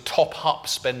did was top up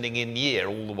spending in year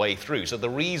all the way through. So the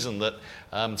reason that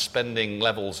spending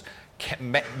levels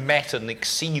met and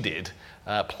exceeded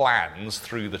plans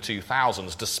through the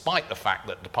 2000s, despite the fact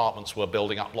that departments were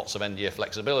building up lots of NGA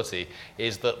flexibility,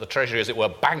 is that the Treasury, as it were,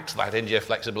 banked that NGA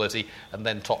flexibility and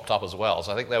then topped up as well.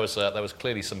 So I think there was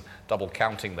clearly some double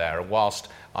counting there. And whilst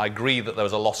I agree that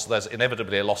there's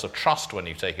inevitably a loss of trust when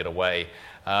you take it away,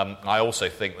 I also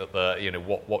think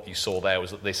that what you saw there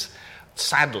was that this,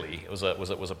 sadly, was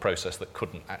a process that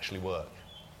couldn't actually work.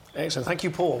 Excellent. Thank you,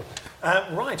 Paul.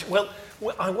 Right. Well,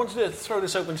 I wanted to throw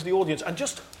this open to the audience. And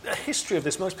just a history of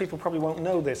this, most people probably won't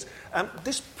know this.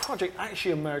 This project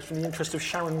actually emerged from the interest of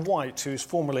Sharon White, who's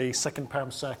formerly second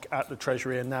Perm Sec at the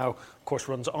Treasury and now, of course,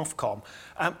 runs Ofcom.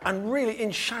 And really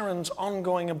in Sharon's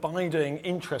ongoing, abiding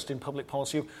interest in public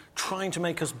policy of trying to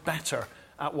make us better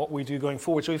at what we do going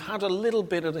forward. So we've had a little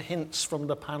bit of the hints from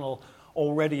the panel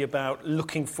already about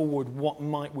looking forward, what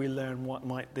might we learn, what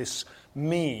might this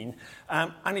mean.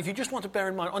 And if you just want to bear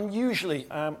in mind, unusually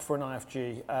for an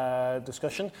IFG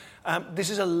discussion, this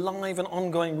is a live and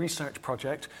ongoing research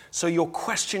project, so your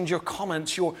questions, your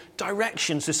comments, your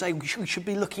directions to say we should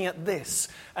be looking at this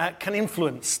can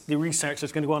influence the research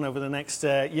that's going to go on over the next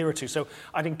year or two. So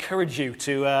I'd encourage you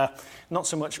to not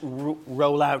so much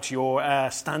roll out your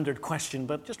standard question,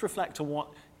 but just reflect on what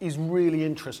is really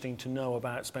interesting to know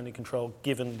about spending control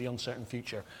given the uncertain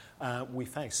future we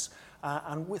face.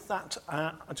 And with that,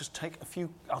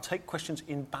 I'll take questions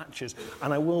in batches,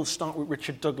 and I will start with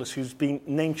Richard Douglas, who's been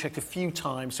name-checked a few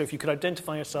times, so if you could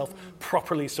identify yourself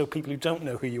properly so people who don't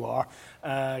know who you are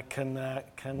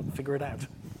can figure it out.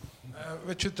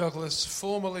 Richard Douglas,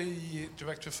 formerly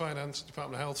Director of Finance at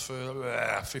Department of Health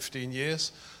for 15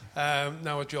 years.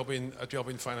 Now a job in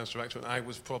finance director, and I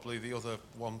was probably the other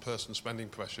one-person spending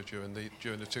pressure during the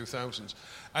 2000s.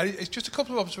 And it's just a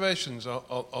couple of observations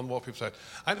on what people said.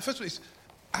 And first of all, it's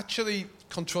actually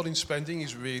controlling spending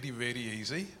is really, really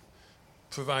easy,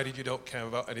 provided you don't care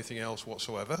about anything else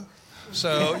whatsoever.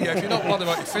 So if you're not bothered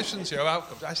about efficiency or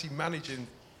outcomes, actually managing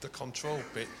the control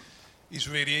bit is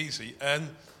really easy. And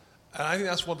I think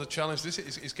that's one of the challenges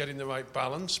is getting the right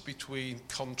balance between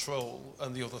control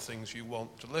and the other things you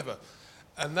want to deliver.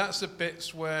 And that's the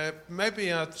bits where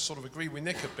maybe I'd sort of agree with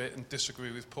Nick a bit and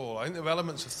disagree with Paul. I think there are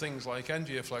elements of things like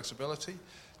NGA flexibility,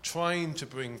 trying to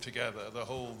bring together the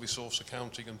whole resource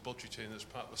accounting and budgeting as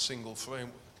part of a single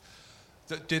framework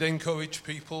that did encourage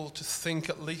people to think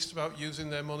at least about using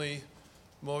their money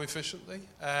more efficiently.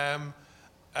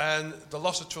 And the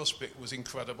loss of trust bit was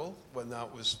incredible when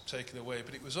that was taken away,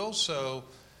 but it was also,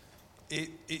 it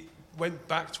went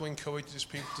back to encourage these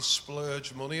people to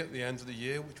splurge money at the end of the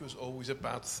year, which was always a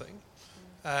bad thing.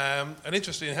 And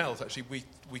interesting in health, actually,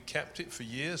 we kept it for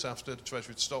years after the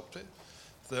Treasury had stopped it,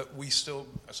 that we still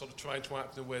are sort of trying to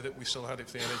act in a way that we still had it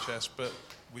for the NHS, but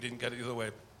we didn't get it the other way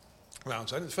around.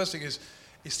 So I think the first thing is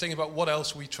thinking about what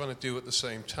else we're trying to do at the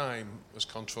same time as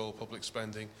control public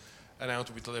spending, and how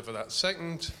do we deliver that?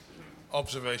 Second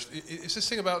observation, it's this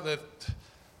thing about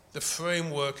the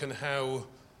framework and how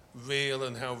real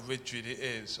and how rigid it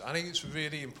is. I think it's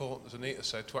really important, as Anita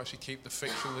said, to actually keep the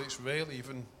fiction that it's real,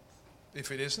 even if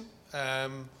it isn't.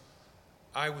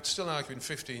 I would still argue in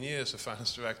 15 years as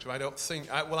finance director, I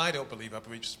don't believe I've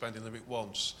reached the spending limit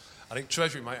once. I think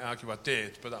Treasury might argue I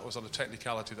did, but that was on a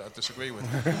technicality that I disagree with.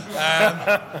 And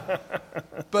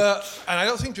I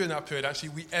don't think during that period, actually,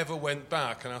 we ever went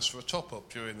back and asked for a top-up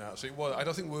during that. So I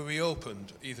don't think we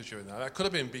reopened either during that. That could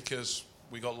have been because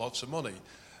we got lots of money.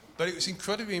 But it was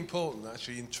incredibly important,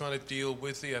 actually, in trying to deal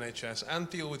with the NHS and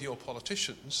deal with your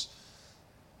politicians,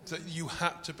 that you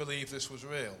had to believe this was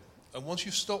real. And once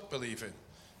you stop believing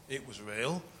it was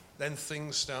real, then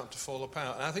things start to fall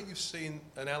apart. And I think you've seen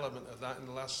an element of that in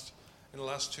the last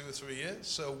 2 or 3 years.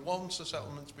 So once a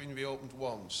settlement's been reopened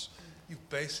once, you've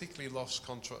basically lost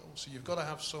control. So you've got to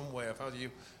have some way of how do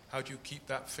you keep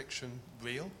that fiction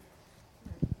real?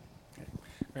 Okay.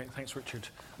 Great, thanks, Richard.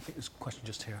 I think there's a question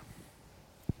just here.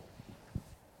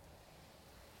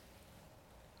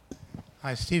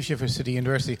 Hi, Steve Schiffer, City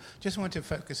University. Just want to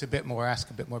ask a bit more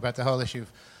about the whole issue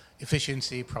of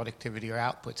efficiency, productivity, or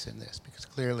outputs in this, because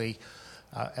clearly,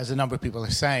 as a number of people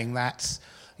are saying, that's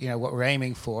what we're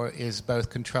aiming for is both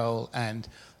control and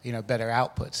better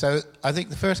output. So I think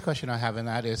the first question I have in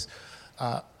that is,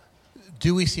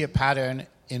 do we see a pattern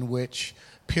in which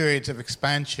periods of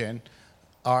expansion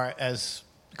are, as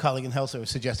a colleague in health service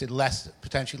suggested,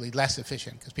 potentially less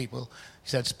efficient because people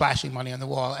said splashing money on the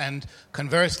wall, and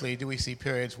conversely, do we see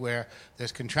periods where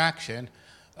there's contraction,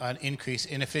 an increase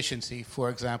in efficiency, for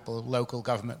example, local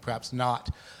government perhaps not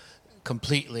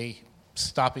completely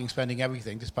stopping spending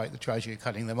everything despite the Treasury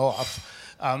cutting them off.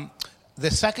 The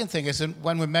second thing is,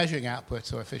 when we're measuring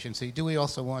outputs or efficiency, do we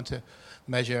also want to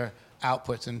measure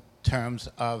outputs in terms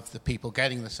of the people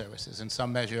getting the services and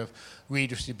some measure of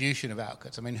redistribution of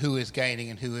outputs? I mean, who is gaining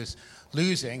and who is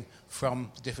losing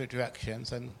from different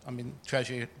directions? And I mean,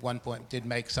 Treasury at one point did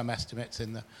make some estimates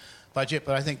in the budget,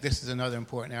 but I think this is another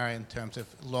important area in terms of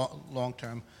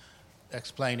long-term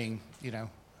explaining,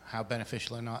 how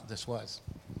beneficial or not this was.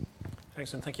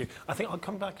 Excellent, thank you. I think I'll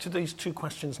come back to these two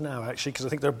questions now, actually, because I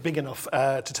think they're big enough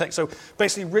to take. So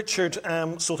basically, Richard,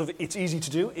 it's easy to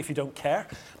do if you don't care,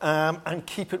 and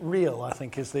keep it real, I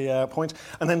think, is the point.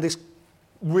 And then this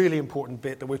really important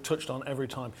bit that we've touched on every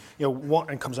time,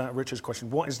 and comes out of Richard's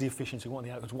question, what is the efficiency, what are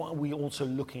the outcomes, what are we also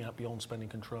looking at beyond spending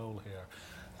control here?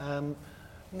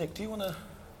 Nick, do you want to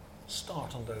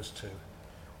start on those two?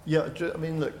 Yeah, I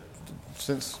mean, look,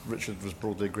 since Richard was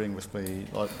broadly agreeing with me,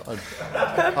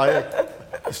 I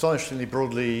astonishingly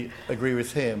broadly agree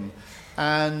with him.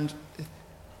 And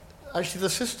actually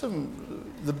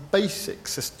the basic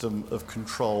system of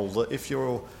control, that if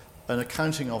you're an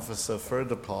accounting officer for a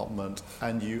department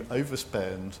and you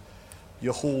overspend,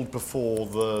 you're hauled before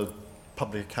the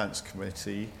Public Accounts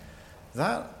Committee,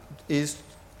 that is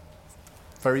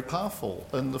very powerful.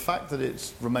 And the fact that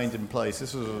it's remained in place,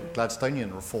 this was a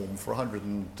Gladstonian reform for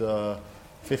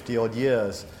 150 odd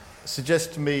years,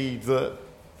 suggests to me that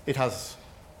it has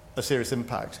a serious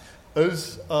impact.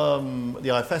 As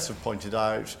the IFS have pointed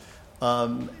out,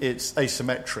 it's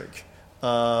asymmetric.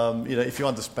 If you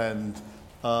underspend,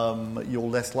 you're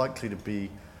less likely to be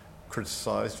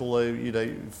criticised, although,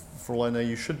 for all I know,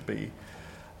 you should be.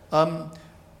 We've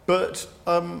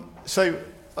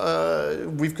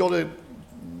got to,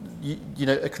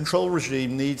 a control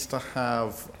regime needs to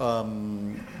have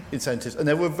incentives. And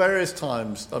there were various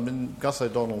times, Gus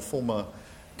O'Donnell, former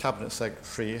Cabinet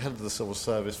Secretary, head of the Civil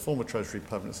Service, former Treasury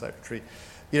Permanent Secretary,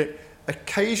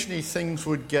 occasionally things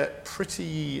would get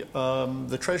pretty,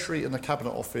 the Treasury and the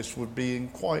Cabinet Office would be in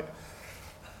quite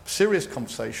serious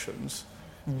conversations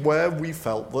where we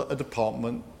felt that a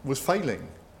department was failing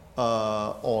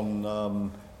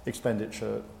on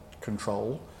expenditure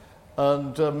control.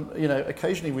 And,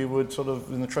 occasionally we would sort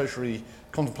of, in the Treasury,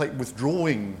 contemplate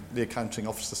withdrawing the accounting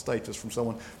officer status from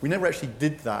someone. We never actually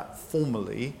did that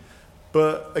formally,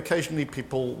 but occasionally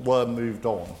people were moved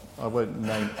on. I won't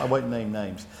name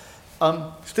names.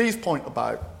 Steve's point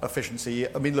about efficiency,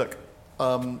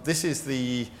 this is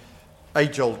the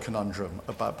age-old conundrum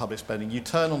about public spending. You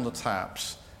turn on the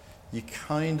taps, you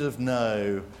kind of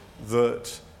know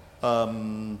that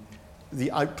the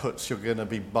outputs you're going to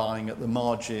be buying at the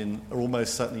margin are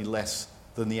almost certainly less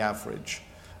than the average.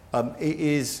 It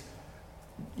is,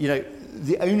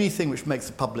 the only thing which makes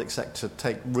the public sector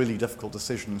take really difficult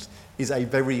decisions is a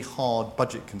very hard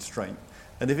budget constraint.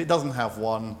 And if it doesn't have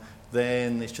one,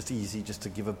 then it's just easy just to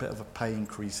give a bit of a pay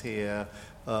increase here,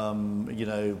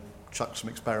 chuck some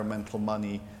experimental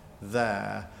money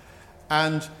there.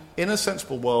 And in a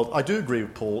sensible world, I do agree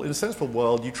with Paul, in a sensible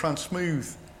world, you try and smooth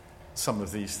some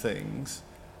of these things.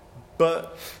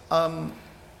 But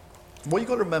what you've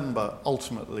got to remember,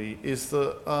 ultimately, is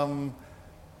that,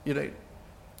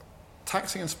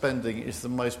 taxing and spending is the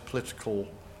most political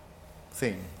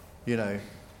thing You know,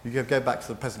 you go back to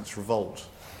the Peasants' Revolt,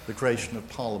 the creation of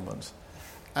Parliament,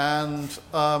 and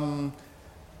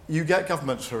you get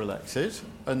governments who are elected,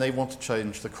 and they want to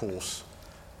change the course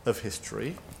of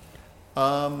history,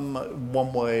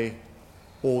 one way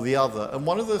or the other. And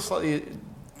one of the slightly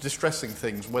distressing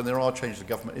things when there are changes of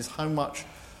government is how much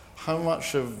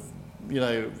of, you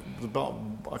know,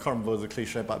 I can't remember the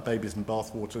cliche about babies and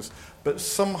bathwaters, but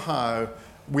somehow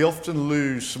we often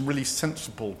lose some really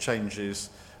sensible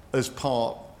changes as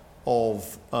part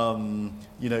of,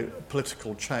 you know,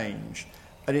 political change.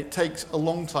 And it takes a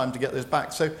long time to get those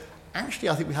back. So actually,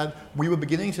 I think we were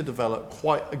beginning to develop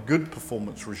quite a good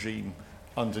performance regime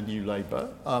under New Labour.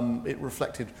 It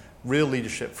reflected real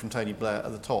leadership from Tony Blair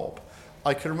at the top.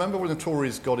 I can remember when the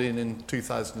Tories got in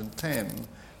 2010,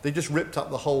 they just ripped up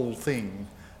the whole thing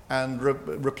and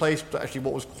replaced actually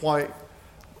what was quite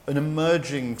an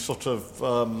emerging sort of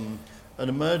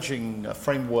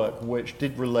framework which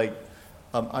did relate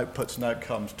outputs and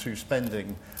outcomes to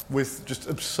spending with just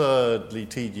absurdly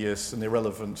tedious and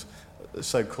irrelevant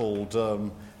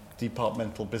so-called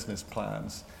departmental business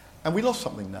plans. And we lost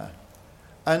something there.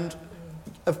 And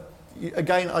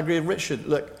again, I agree with Richard.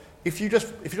 Look, if you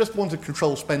just want to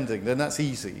control spending, then that's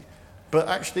easy. But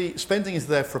actually, spending is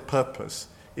there for a purpose.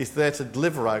 It's there to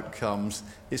deliver outcomes.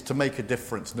 It's to make a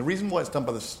difference. And the reason why it's done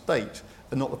by the state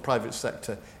and not the private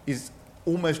sector is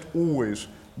almost always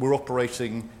we're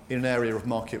operating in an area of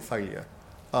market failure.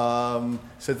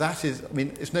 So that is, I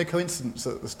mean, it's no coincidence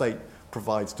that the state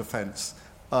provides defence.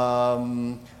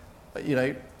 You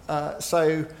know,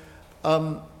 so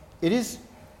it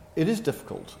is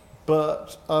difficult,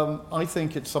 but I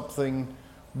think it's something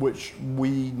which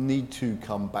we need to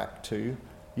come back to.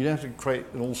 You don't have to create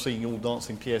an all-seeing,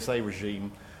 all-dancing PSA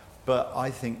regime, but I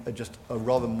think just a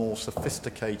rather more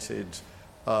sophisticated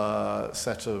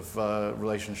set of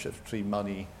relationships between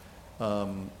money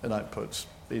and outputs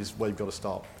is where you've got to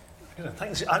start.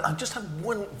 Thanks. I just have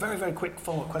one very, very quick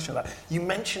follow-up question about that. You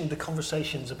mentioned the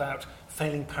conversations about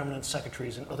failing permanent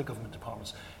secretaries in other government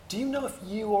departments. Do you know if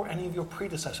you or any of your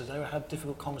predecessors ever had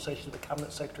difficult conversations with the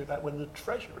Cabinet Secretary about whether the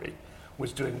Treasury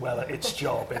was doing well at its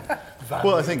job in valuing?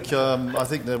 Well, I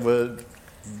think there were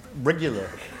regular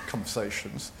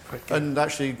conversations, and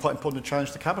actually quite important to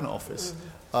challenge the Cabinet Office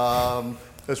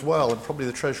as well, and probably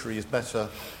the Treasury is better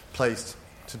placed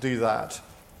to do that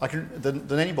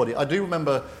than anybody. I do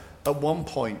remember at one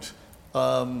point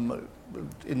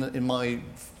in my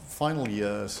final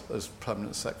years as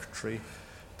Permanent Secretary,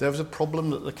 there was a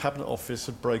problem that the Cabinet Office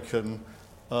had broken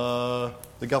the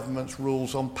government's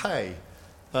rules on pay.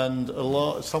 And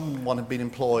someone had been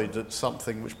employed at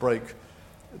something which broke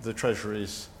the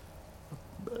Treasury's,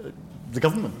 the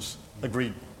government's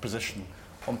agreed position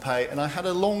on pay. And I had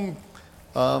a long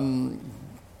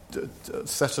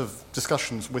set of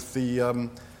discussions with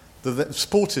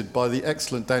supported by the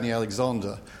excellent Danny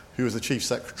Alexander, who was the Chief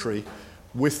Secretary,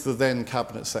 with the then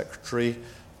Cabinet Secretary,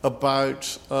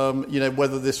 about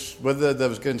whether there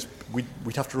was going to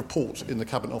we'd have to report in the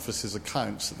Cabinet Office's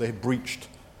accounts that they had breached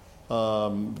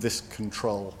this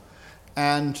control.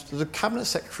 And the Cabinet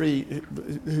Secretary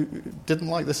who didn't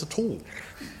like this at all.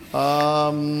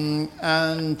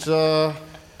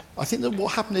 I think that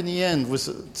what happened in the end was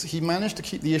that he managed to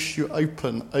keep the issue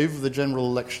open over the general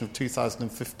election of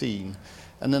 2015.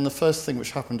 And then the first thing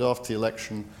which happened after the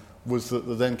election was that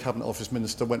the then Cabinet Office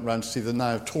Minister went round to see the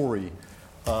now Tory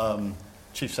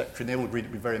Chief Secretary, and they all agreed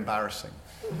it would be very embarrassing.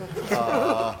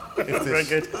 Very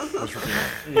good.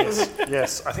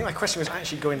 Yes. I think my question was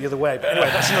actually going the other way, but anyway,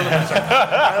 that's another matter.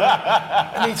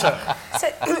 Anita.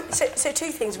 So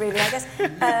two things really, I guess.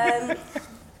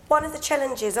 One of the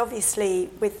challenges, obviously,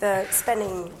 with the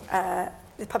spending,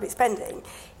 with public spending,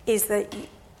 is that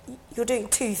you're doing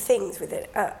two things with it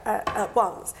at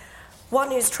once.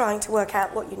 One is trying to work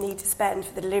out what you need to spend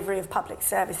for the delivery of public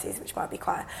services, which might be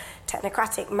quite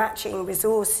technocratic, matching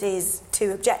resources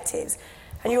to objectives.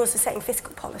 And you're also setting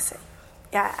fiscal policy,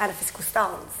 and a fiscal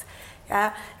stance,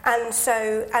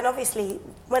 And obviously,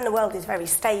 when the world is very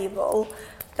stable,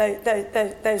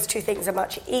 those two things are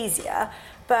much easier.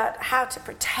 But how to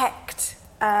protect,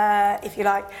 if you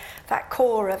like, that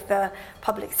core of the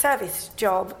public service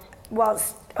job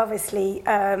whilst obviously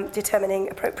determining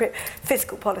appropriate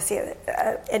fiscal policy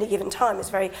at any given time is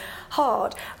very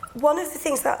hard. One of the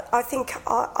things that I think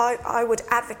I would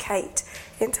advocate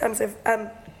in terms of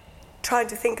trying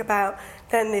to think about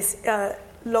then this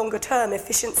longer-term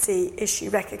efficiency issue,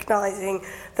 recognising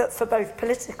that for both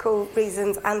political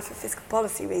reasons and for fiscal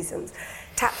policy reasons,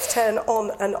 taps turn on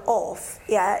and off,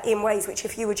 in ways which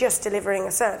if you were just delivering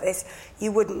a service,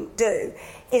 you wouldn't do,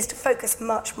 is to focus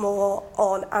much more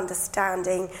on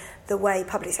understanding the way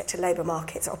public sector labour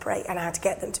markets operate and how to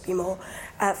get them to be more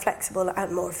flexible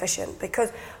and more efficient. Because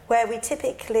where we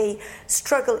typically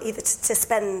struggle either to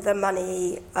spend the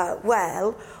money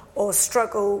well or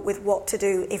struggle with what to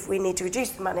do if we need to reduce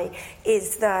the money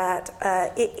is that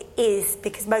it is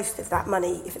because most of that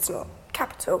money, if it's not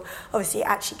capital, obviously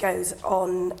actually goes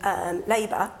on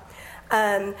labour.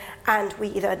 And we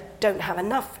either don't have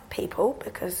enough people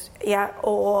because,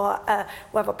 or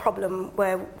we have a problem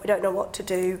where we don't know what to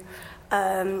do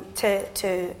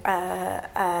to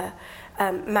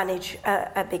manage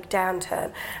a big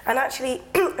downturn. And actually,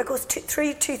 of course,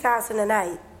 through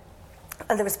 2008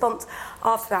 and the response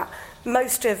after that,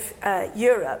 most of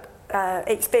Europe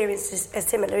experienced a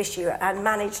similar issue and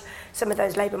managed some of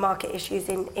those labour market issues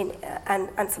and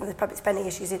some of the public spending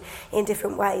issues in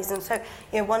different ways. And so,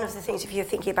 one of the things, if you're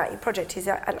thinking about your project, is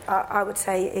that, and I would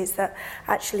say, is that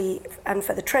actually, and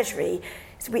for the Treasury,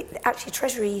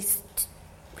 Treasury's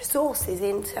resources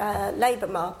into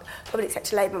public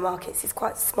sector labour markets is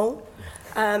quite small,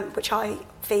 which I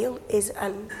feel is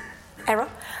an error.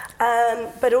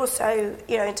 But also,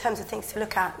 in terms of things to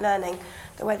look at, learning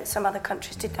the way that some other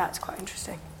countries did that is quite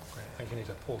interesting. Great. Thank you,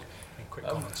 Nita. Paul, any quick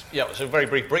comments? So very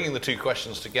brief, bringing the two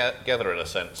questions together in a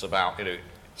sense about,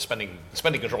 spending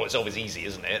control itself is easy,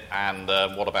 isn't it? And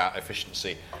what about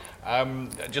efficiency?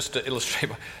 Just to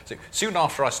illustrate, soon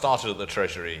after I started at the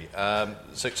Treasury,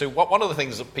 one of the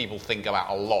things that people think about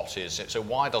a lot is, so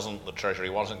why doesn't the Treasury,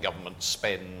 why doesn't government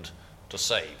spend to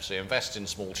save? So invest in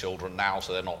small children now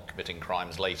so they're not committing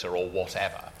crimes later or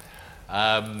whatever.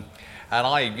 And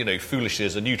I, foolishly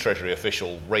as a new Treasury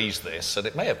official, raised this, and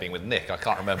it may have been with Nick, I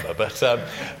can't remember, but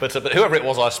whoever it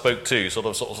was I spoke to sort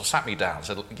of sat me down and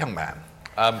said, young man,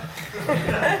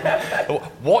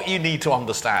 what you need to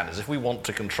understand is if we want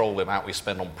to control the amount we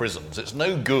spend on prisons, it's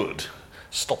no good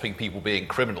stopping people being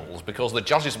criminals because the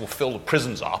judges will fill the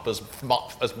prisons up as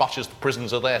much as the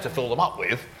prisons are there to fill them up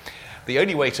with. The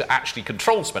only way to actually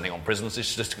control spending on prisons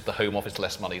is just to give the Home Office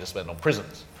less money to spend on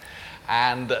prisons.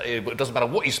 And it doesn't matter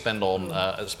what you spend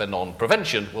on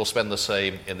prevention, we'll spend the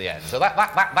same in the end. So that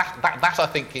I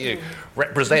think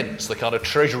represents the kind of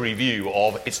Treasury view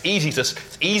of it's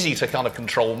easy to kind of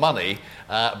control money,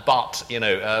 but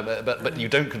you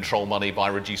don't control money by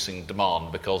reducing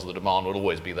demand because the demand will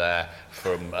always be there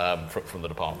from the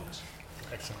departments.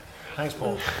 Excellent. Thanks,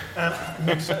 Paul.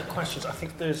 Next set of questions. I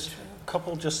think there's a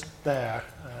couple just there.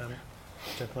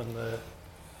 Gentleman,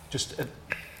 just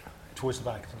towards the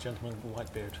back, the gentleman with the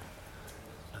white beard,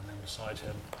 and then beside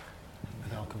him,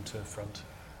 and I'll come to the front.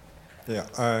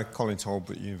 Yeah, Colin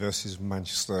Talbot, Universities of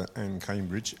Manchester and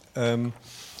Cambridge. I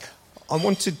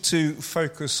wanted to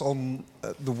focus on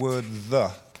the word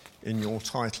 "the" in your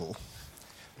title,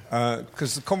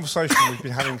 because the conversation we've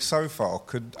been having so far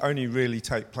could only really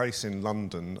take place in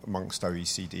London amongst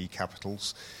OECD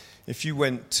capitals. If you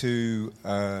went to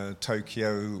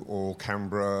Tokyo or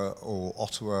Canberra or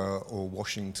Ottawa or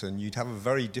Washington, you'd have a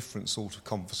very different sort of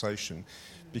conversation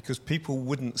because people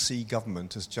wouldn't see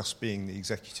government as just being the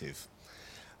executive.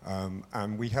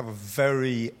 And we have a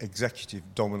very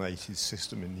executive-dominated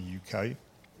system in the UK,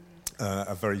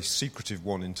 a very secretive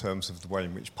one in terms of the way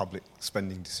in which public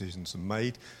spending decisions are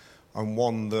made, and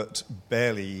one that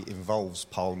barely involves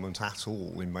Parliament at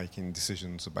all in making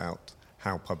decisions about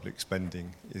how public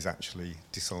spending is actually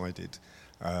decided,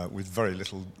 with very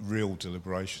little real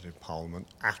deliberation in Parliament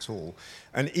at all.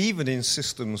 And even in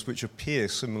systems which appear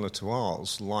similar to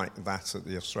ours, like that at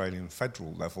the Australian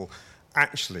federal level,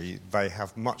 actually they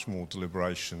have much more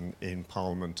deliberation in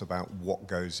Parliament about what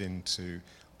goes into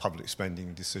public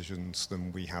spending decisions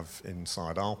than we have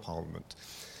inside our Parliament.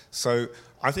 So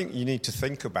I think you need to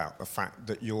think about the fact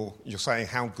that you're saying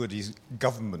how good is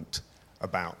government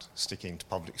about sticking to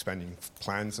public spending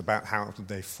plans, about how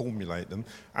they formulate them,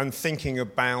 and thinking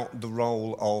about the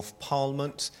role of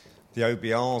Parliament. The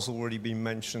OBR's already been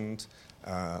mentioned.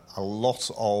 A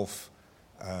lot of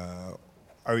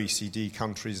OECD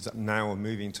countries that now are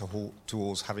moving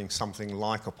towards having something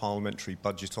like a parliamentary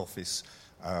budget office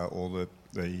or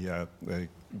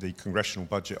the Congressional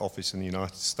Budget Office in the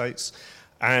United States.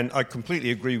 And I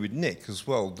completely agree with Nick as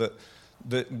well that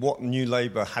what New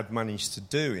Labour had managed to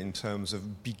do in terms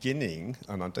of beginning,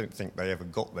 and I don't think they ever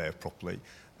got there properly,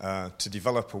 to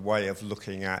develop a way of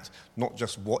looking at not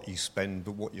just what you spend,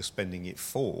 but what you're spending it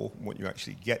for, what you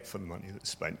actually get for the money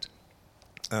that's spent.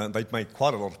 They'd made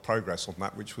quite a lot of progress on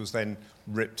that, which was then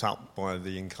ripped up by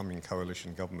the incoming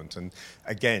coalition government. And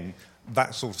again,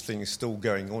 that sort of thing is still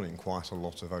going on in quite a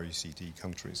lot of OECD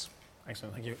countries.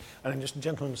 Excellent, thank you. And then just a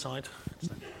gentleman beside.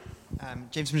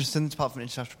 James Richardson, Department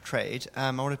of International Trade.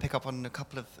 I want to pick up on a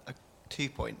couple of 2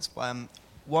 points.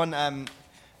 One,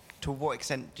 to what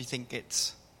extent do you think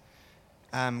it's,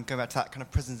 going back to that kind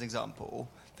of prisons example,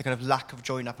 the kind of lack of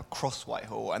join up across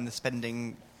Whitehall and the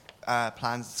spending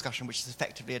plans discussion, which is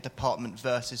effectively a department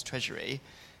versus Treasury,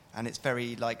 and it's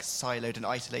very siloed and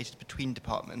isolated between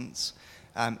departments,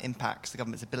 impacts the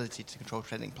government's ability to control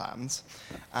spending plans.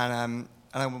 And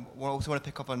I also want to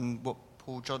pick up on what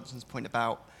Paul Johnson's point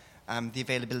about the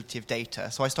availability of data.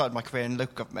 So I started my career in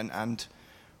local government, and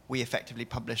we effectively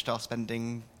published our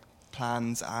spending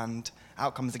plans and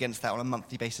outcomes against that on a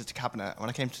monthly basis to Cabinet. When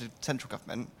I came to central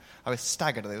government, I was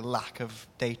staggered at the lack of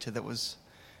data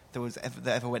that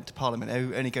ever went to Parliament.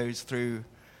 It only goes through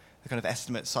the kind of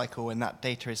estimate cycle, and that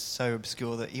data is so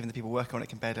obscure that even the people working on it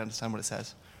can barely understand what it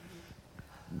says.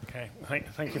 Okay,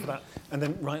 thank you for that. And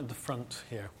then right at the front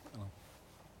here.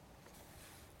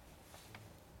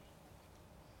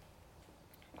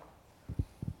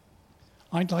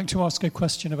 I'd like to ask a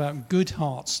question about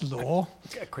Goodhart's law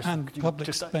and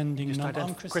public spending.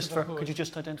 Christopher, could you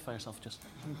just identify yourself?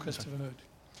 I'm Christopher Hood.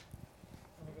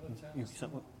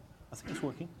 I think it's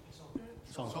working.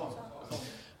 It's on.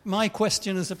 My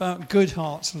question is about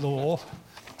Goodhart's law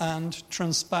and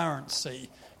transparency.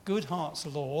 Goodhart's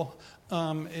law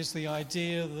is the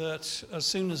idea that as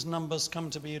soon as numbers come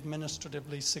to be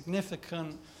administratively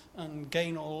significant, and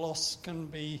gain or loss can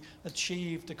be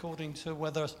achieved according to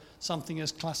whether something is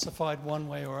classified one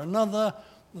way or another,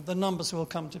 the numbers will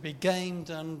come to be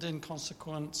gained, and in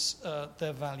consequence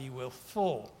their value will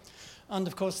fall. And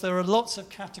of course there are lots of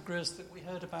categories that we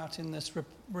heard about in this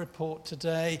report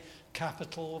today: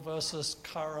 capital versus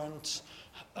current,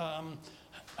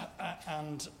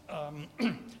 and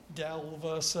Dell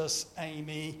versus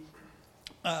Amy.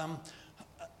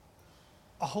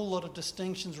 A whole lot of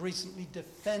distinctions recently,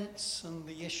 defence and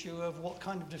the issue of what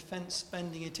kind of defence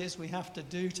spending it is we have to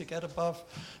do to get above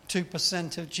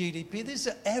 2% of GDP. These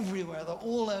are everywhere. They're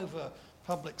all over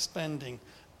public spending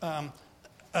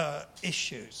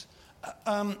issues.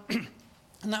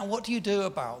 Now, what do you do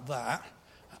about that?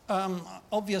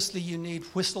 Obviously, you need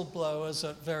whistleblowers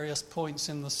at various points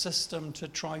in the system to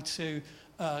try to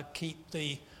keep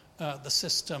the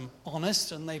system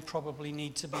honest, and they probably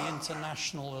need to be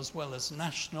international as well as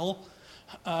national.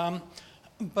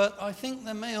 But I think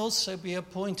there may also be a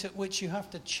point at which you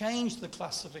have to change the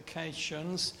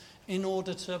classifications in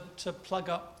order to plug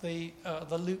up the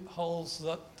loopholes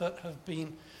that have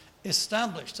been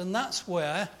established. And that's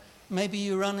where maybe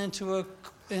you run into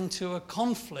a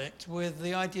conflict with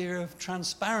the idea of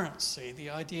transparency, the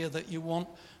idea that you want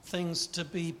things to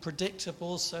be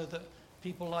predictable so that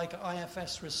people like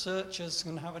IFS researchers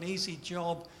can have an easy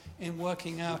job in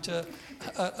working out a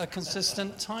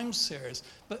consistent time series.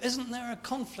 But isn't there a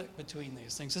conflict between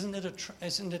these things? Isn't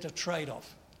it a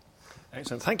trade-off?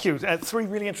 Excellent, thank you. 3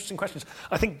 really interesting questions.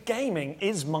 I think gaming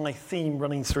is my theme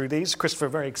running through these. Christopher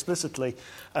very explicitly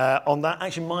on that.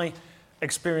 Actually, my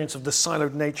experience of the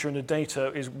siloed nature in the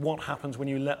data is what happens when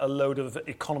you let a load of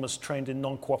economists trained in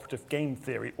non-cooperative game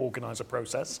theory organise a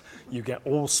process. You get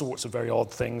all sorts of very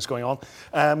odd things going on.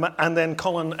 And then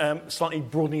Colin slightly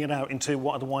broadening it out into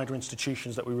what are the wider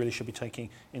institutions that we really should be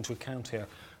taking into account here.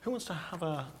 Who wants to have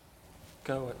a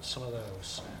go at some of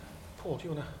those? Paul, do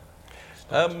you want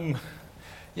to?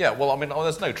 Yeah, well, I mean,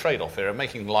 there's no trade-off here.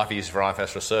 Making life easy for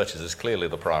IFS researchers is clearly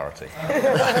the priority.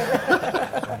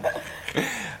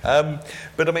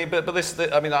 But I mean, but this,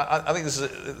 I mean, I think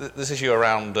this issue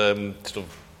around sort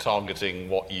of targeting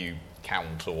what you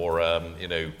count, or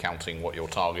counting what you're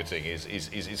targeting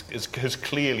has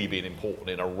clearly been important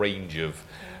in a range of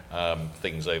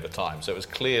things over time. So it was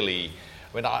clearly,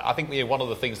 I mean, I think one of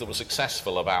the things that was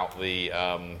successful about the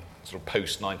sort of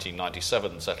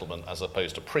post-1997 settlement as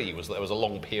opposed to pre was that there was a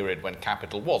long period when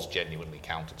capital was genuinely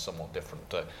counted somewhat different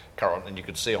to current, and you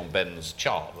could see on Ben's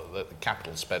chart that the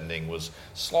capital spending was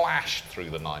slashed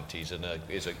through the 90s in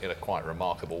a quite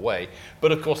remarkable way.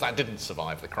 But of course that didn't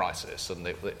survive the crisis, and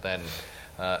it then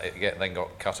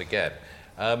got cut again.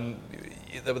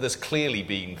 There's clearly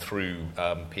been through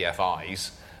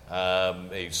PFIs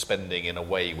spending in a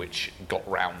way which got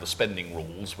round the spending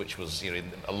rules, which was, a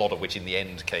lot of which in the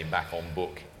end came back on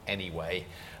book anyway.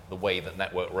 The way that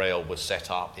Network Rail was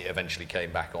set up, it eventually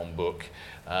came back on book.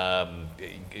 Rather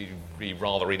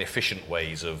inefficient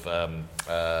ways of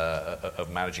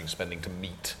managing spending to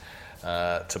meet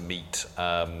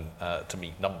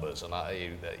numbers, and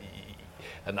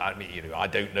and I mean, I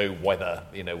don't know whether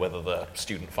the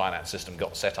student finance system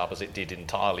got set up as it did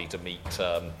entirely to meet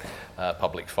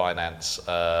public finance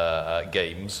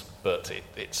games, but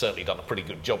it's certainly done a pretty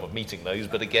good job of meeting those.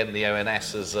 But again, the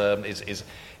ONS is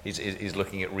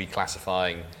looking at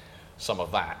reclassifying some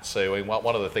of that. So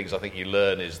one of the things I think you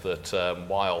learn is that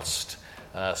whilst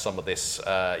some of this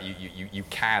you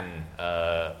can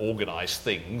organise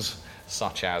things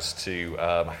such as to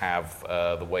have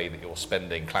the way that you're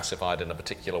spending classified in a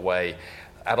particular way,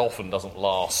 that often doesn't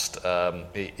last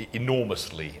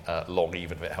enormously long,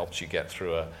 even if it helps you get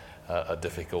through a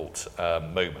difficult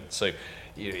moment. So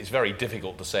it's very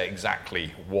difficult to say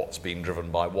exactly what's being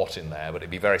driven by what in there, but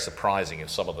it'd be very surprising if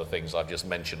some of the things I've just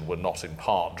mentioned were not in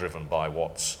part driven by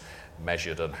what's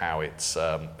measured and how it's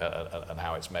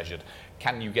measured.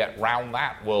 Can you get round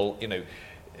that? Well,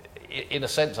 in a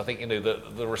sense, I think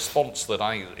the response that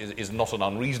is not an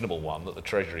unreasonable one that the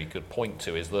Treasury could point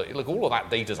to is that, look, all of that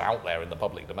data's out there in the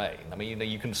public domain. I mean,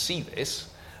 you can see this.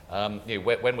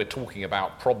 When we're talking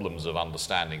about problems of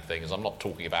understanding things, I'm not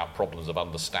talking about problems of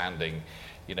understanding,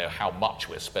 how much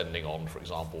we're spending on, for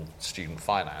example, student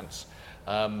finance.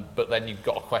 But then you've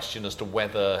got a question as to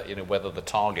whether the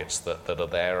targets that are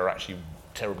there are actually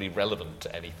terribly relevant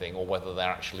to anything, or whether they're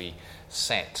actually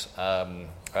set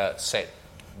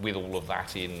with all of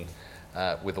that in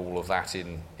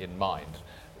mind.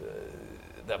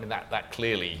 I mean that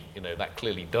clearly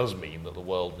does mean that the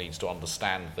world needs to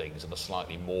understand things in a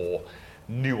slightly more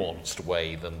nuanced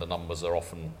way than the numbers are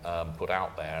often put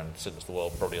out there. And since the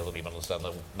world probably doesn't even understand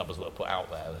the numbers that are put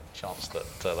out there, the chance that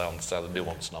they understand the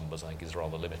nuanced numbers, I think, is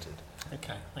rather limited.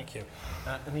 Okay, thank you.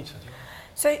 Anita, do you...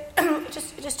 So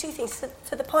just two things.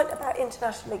 So the point about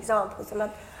international examples,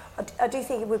 and I do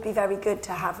think it would be very good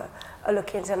to have a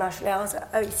look internationally. I was at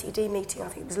an OECD meeting, I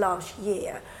think it was last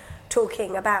year,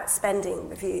 talking about spending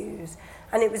reviews,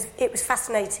 and it was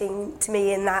fascinating to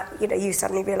me in that you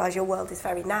suddenly realise your world is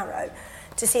very narrow,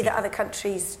 to see that other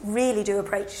countries really do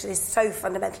approach this so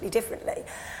fundamentally differently,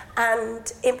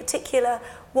 and in particular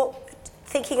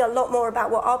thinking a lot more about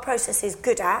what our process is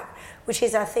good at, which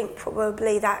is, I think,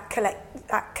 probably that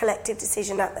collective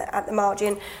decision at the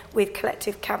margin with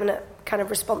collective cabinet kind of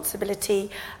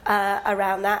responsibility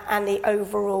around that, and the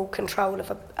overall control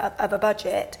of a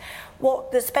budget.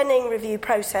 What the spending review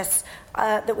process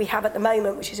that we have at the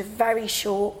moment, which is a very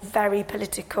short, very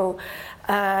political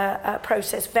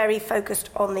process, very focused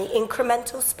on the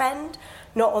incremental spend,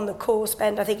 not on the core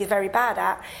spend, I think is very bad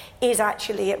at, is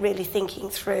actually at really thinking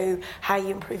through how you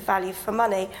improve value for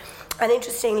money. And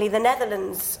interestingly, the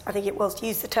Netherlands, I think it was,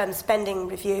 used the term spending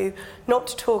review, not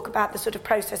to talk about the sort of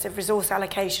process of resource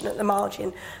allocation at the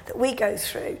margin that we go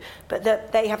through, but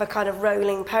that they have a kind of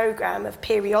rolling programme of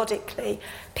periodically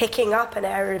picking up an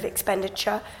area of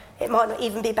expenditure. It might not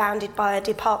even be bounded by a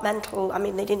departmental,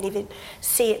 they didn't even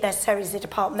see it necessarily as a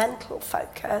departmental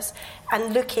focus,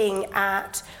 and looking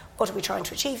at what are we trying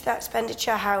to achieve that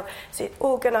expenditure, how is it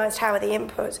organised, how are the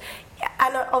inputs.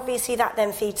 And obviously that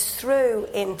then feeds through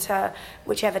into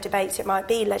whichever debates it might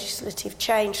be, legislative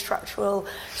change, structural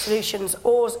solutions,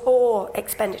 or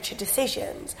expenditure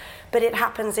decisions. But it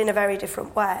happens in a very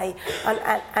different way.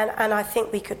 And I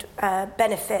think we could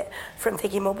benefit from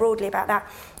thinking more broadly about that.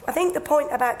 I think the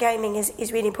point about gaming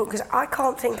is really important, because I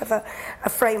can't think of a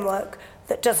framework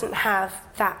that doesn't have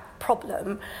that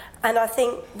problem. And I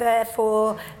think,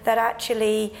 therefore, that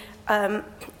actually the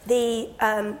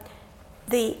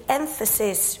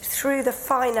emphasis through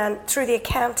the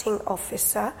accounting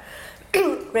officer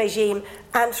regime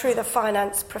and through the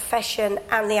finance profession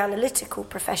and the analytical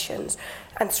professions,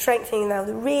 and strengthening them,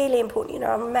 are really important.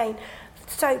 I remain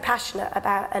so passionate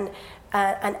about an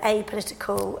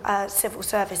apolitical civil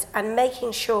service, and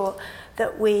making sure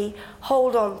that we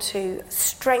hold on to,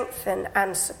 strengthen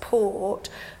and support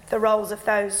the roles of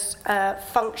those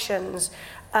functions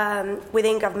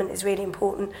within government is really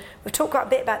important. We've talked quite a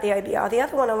bit about the OBR. The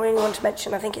other one I really want to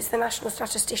mention, I think, is the National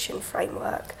Statistician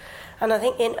Framework. And I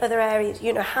think in other areas,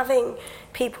 having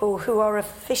people who are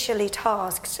officially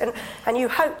tasked, and you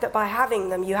hope that by having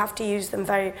them, you have to use them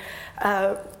very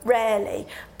rarely,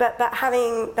 but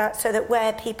having that so that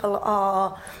where people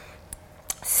are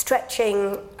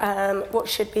stretching what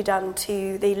should be done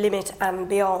to the limit and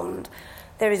beyond,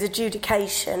 there is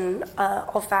adjudication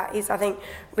of that is, I think,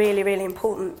 really, really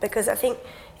important, because I think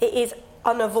it is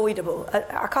unavoidable.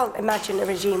 I can't imagine a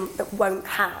regime that won't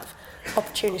have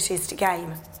opportunities to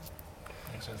game.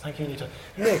 Excellent. Thank you, Anita.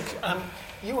 Nick,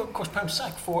 you were, of course,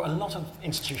 POMSEC for a lot of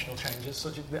institutional changes.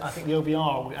 Such as I think the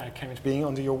OBR came into being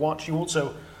under your watch. You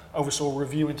also oversaw a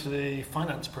review into the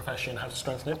finance profession, how to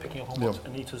strengthen it, picking up on what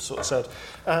Anita sort of said.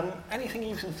 Anything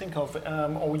you can think of,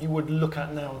 or you would look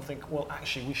at now and think, well,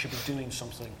 actually, we should be doing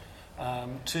something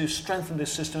to strengthen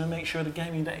this system and make sure that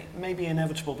gaming that may be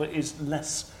inevitable but is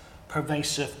less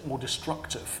pervasive or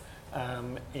destructive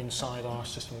inside our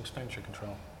system of expenditure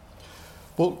control?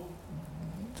 Well,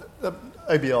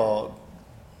 ABR,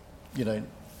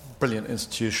 brilliant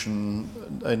institution.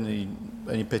 Only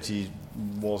pity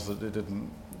was that it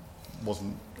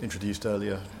wasn't introduced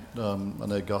earlier. I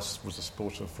know Gus was a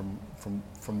supporter from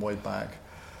way back.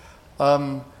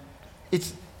 The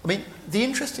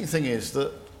interesting thing is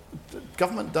that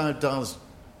government now does,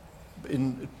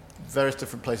 in various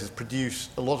different places, produce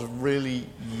a lot of really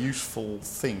useful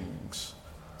things.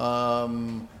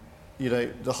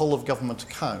 The whole of government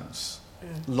accounts,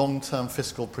 long-term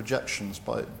fiscal projections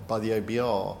by the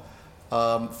OBR,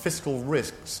 fiscal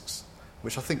risks,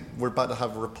 which I think we're about to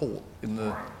have a report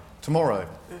tomorrow.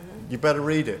 You better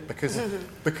read it because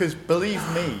believe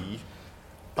me,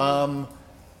 all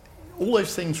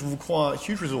those things require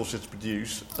huge resources to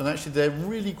produce, and actually they're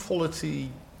really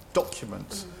quality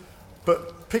documents.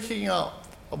 But picking up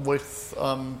with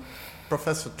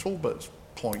Professor Talbot's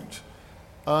point,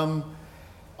 I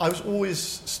was always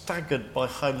staggered by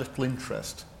how little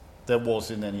interest there was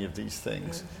in any of these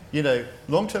things.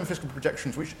 Long-term fiscal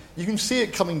projections, which you can see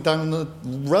it coming down the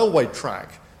railway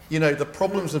track. The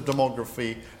problems of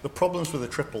demography, the problems with the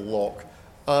triple lock,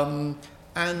 and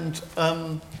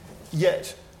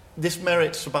yet this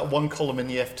merits about one column in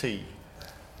the FT.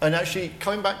 And actually,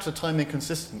 coming back to time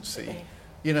inconsistency,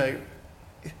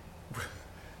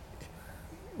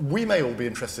 we may all be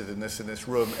interested in this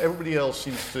room. Everybody else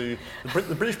seems to.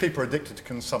 The British people are addicted to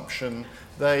consumption.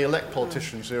 They elect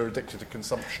politicians who are addicted to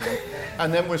consumption,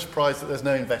 and then we're surprised that there's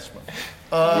no investment.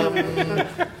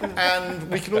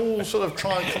 And we can all sort of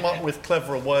try and come up with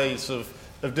cleverer ways of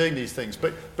doing these things.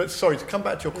 But sorry, to come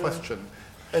back to your question,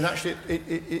 and actually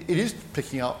it is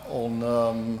picking up on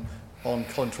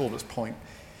Colin Talbot's point.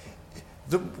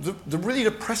 The really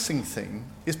depressing thing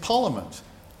is Parliament.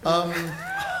 I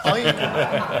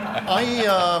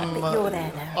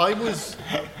was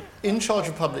in charge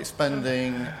of public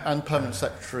spending and permanent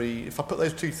secretary, if I put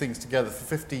those two things together, for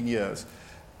 15 years.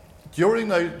 During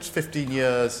those 15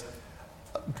 years,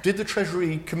 did the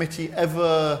Treasury Committee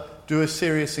ever do a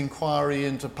serious inquiry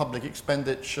into public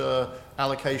expenditure,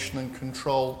 allocation and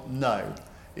control? No.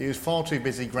 It was far too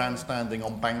busy grandstanding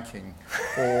on banking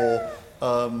or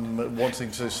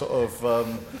wanting to sort of, I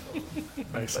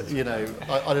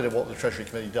don't know what the Treasury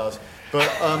Committee does, but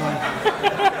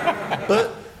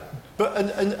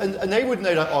they would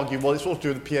no doubt argue, well, it's all to do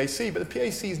with the PAC, but the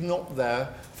PAC is not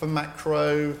there for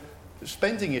macro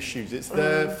spending issues, it's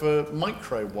there for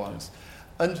micro ones.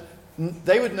 And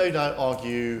they would no doubt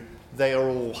argue they are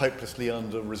all hopelessly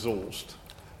under-resourced.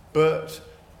 But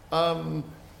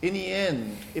in the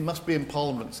end, it must be in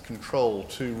Parliament's control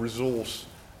to resource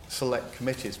select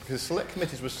committees, because select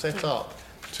committees were set up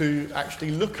to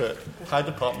actually look at how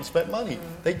departments spent money.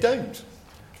 They don't.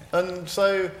 And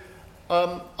so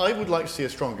I would like to see a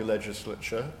stronger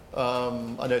legislature.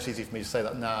 I know it's easy for me to say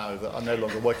that now, that I'm no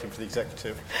longer working for the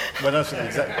executive. When I was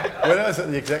at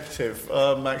the executive,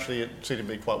 actually it suited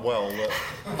me quite well that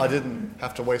I didn't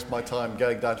have to waste my time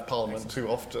going down to Parliament too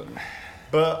often.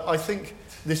 But I think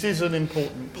this is an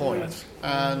important point,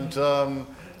 and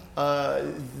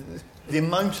the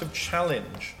amount of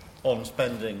challenge on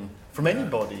spending from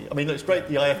anybody. I mean, it's great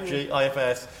the IFG,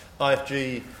 IFS,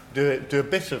 IFG do a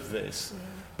bit of this,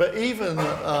 but even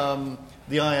the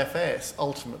IFS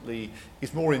ultimately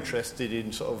is more interested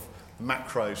in sort of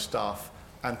macro stuff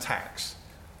and tax.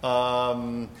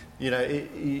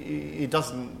 It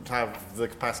doesn't have the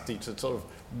capacity to sort of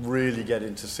really get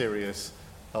into serious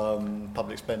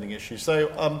public spending issues. So,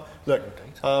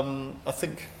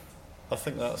 I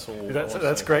think that's all.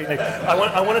 That's great, Nick.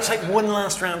 I want to take one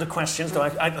last round of questions, though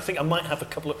I think I might have a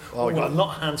couple of... a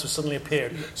lot of hands have suddenly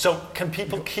appeared. So can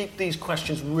people keep these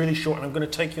questions really short? And I'm going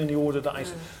to take you in the order that I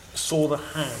saw the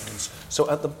hands.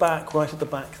 So at the back, right at the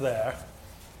back there.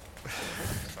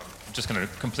 I'm just going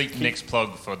to complete Nick's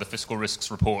plug for the Fiscal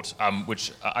Risks Report,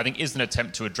 which I think is an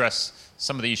attempt to address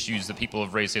some of the issues that people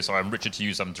have raised here. So I'm Richard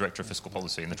Hughes, I'm Director of Fiscal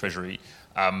Policy in the Treasury.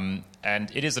 And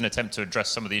it is an attempt to address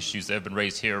some of the issues that have been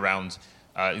raised here around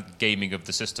gaming of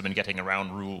the system and getting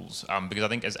around rules. Because I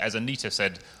think, as Anita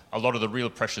said, a lot of the real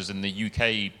pressures in the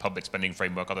UK public spending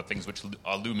framework are the things which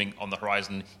are looming on the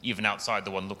horizon, even outside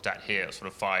the one looked at here, sort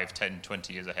of 5, 10,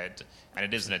 20 years ahead. And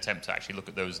it is an attempt to actually look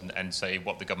at those and say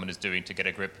what the government is doing to get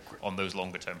a grip on those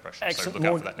longer-term pressures. Excellent. So look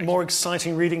out for that next more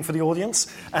exciting reading for the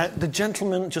audience. The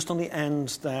gentleman just on the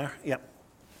end there. Yeah.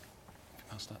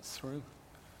 pass that through.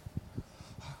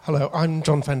 Hello, I'm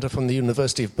John Fender from the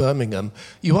University of Birmingham.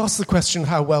 You asked the question,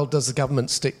 how well does the government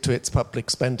stick to its public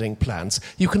spending plans?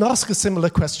 You can ask a similar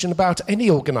question about any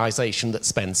organisation that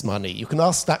spends money. You can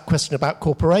ask that question about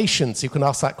corporations. You can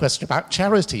ask that question about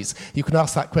charities. You can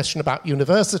ask that question about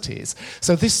universities.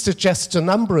 So this suggests a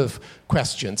number of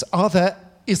questions.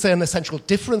 Is there an essential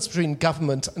difference between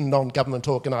government and non-government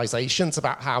organisations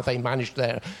about how they manage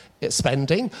their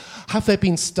spending? Have there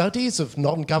been studies of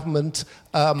non-government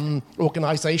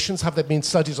organisations? Have there been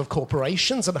studies of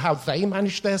corporations and how they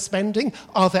manage their spending?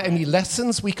 Are there any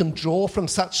lessons we can draw from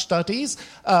such studies?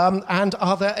 And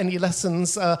are there any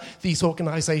lessons these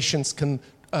organisations can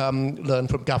learn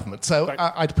from government? So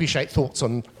I'd appreciate thoughts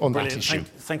on that issue.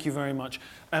 Thank you very much.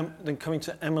 Then coming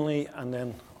to Emily, and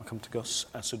then I'll come to Gus.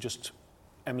 So just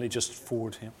Emily, just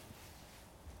forward here.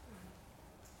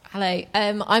 Hello,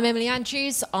 I'm Emily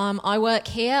Andrews. I work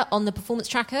here on the performance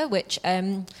tracker, which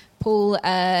Paul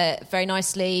very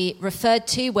nicely referred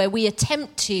to, where we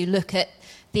attempt to look at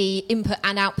the input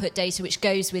and output data which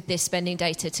goes with this spending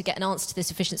data to get an answer to this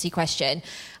efficiency question.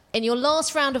 In your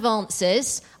last round of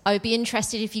answers, I would be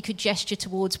interested if you could gesture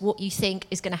towards what you think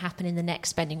is going to happen in the next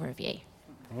spending review.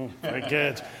 Very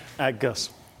good. Gus.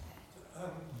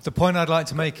 The point I'd like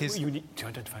to make is... You need to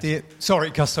identify.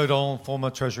 Gus O'Donnell, former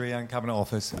Treasury and Cabinet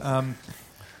Office. I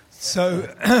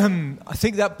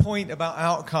think that point about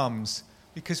outcomes,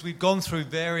 because we've gone through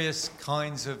various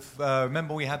kinds of...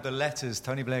 remember we had the letters.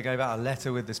 Tony Blair gave out a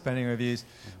letter with the spending reviews.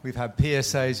 We've had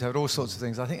PSAs, we've had all sorts of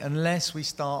things. I think unless we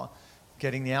start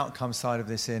getting the outcome side of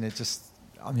this in, it's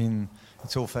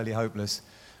all fairly hopeless.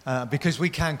 Because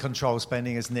we can control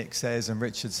spending, as Nick says and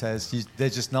Richard says. They're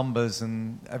just numbers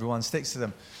and everyone sticks to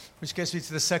them. Which gets me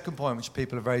to the second point, which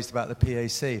people have raised about the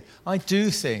PAC. I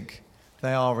do think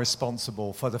they are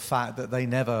responsible for the fact that they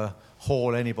never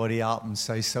haul anybody up and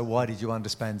say, so why did you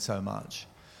underspend so much?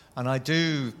 And I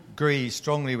do agree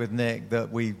strongly with Nick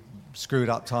that we screwed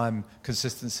up time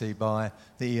consistency by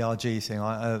the ERG thing,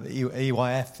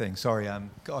 EYF thing, sorry.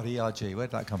 God, ERG, where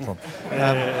did that come from?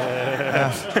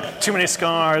 Too many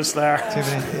scars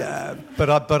there.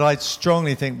 But I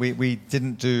strongly think we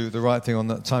didn't do the right thing on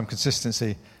the time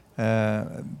consistency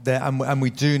there, and we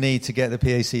do need to get the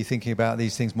PAC thinking about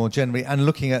these things more generally and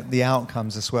looking at the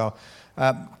outcomes as well.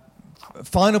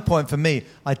 Final point for me,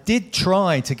 I did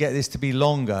try to get this to be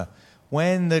longer.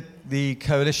 When the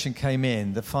coalition came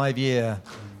in, the 5-year,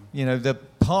 the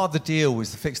part of the deal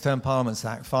was the Fixed Term Parliaments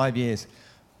Act, 5 years.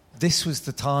 This was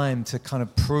the time to kind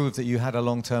of prove that you had a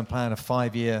long-term plan, a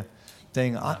 5-year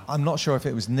thing. I'm not sure if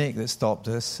it was Nick that stopped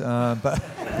us,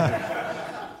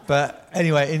 but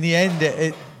anyway, in the end,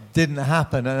 it didn't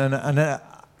happen. And a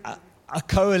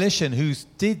coalition who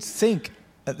did think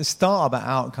at the start about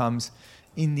outcomes,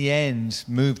 in the end,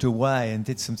 moved away and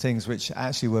did some things which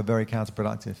actually were very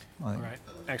counterproductive. All right,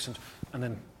 excellent. And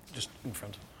then just in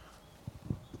front.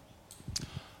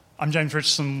 I'm James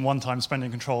Richardson, one-time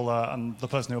spending controller and the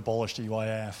person who abolished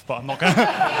EYF, but I'm not going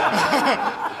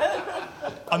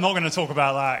to talk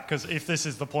about that, because if this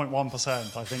is the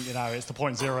 0.1%, I think, it's the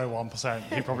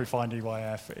 0.01%. You probably find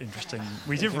EYF interesting.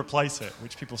 We did replace it,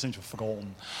 which people seem to have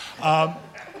forgotten.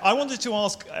 I wanted to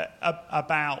ask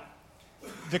about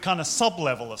the kind of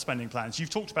sub-level of spending plans. You've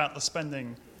talked about the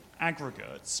spending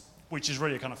aggregates, which is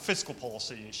really a kind of fiscal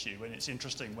policy issue, and it's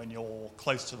interesting when you're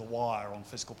close to the wire on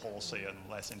fiscal policy and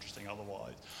less interesting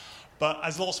otherwise. But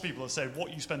as lots of people have said,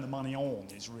 what you spend the money on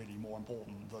is really more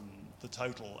important than the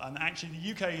total. And actually,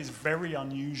 the UK is very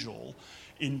unusual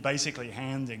in basically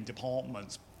handing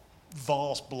departments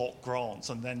vast block grants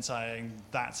and then saying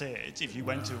that's it. If you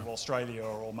went to Australia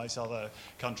or most other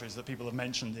countries that people have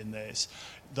mentioned in this,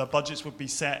 the budgets would be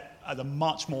set at a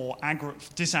much more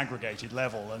disaggregated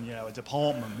level, and a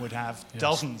department would have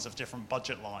dozens of different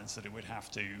budget lines that it would have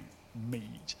to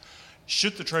meet.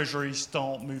 Should the Treasury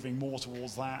start moving more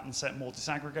towards that and set more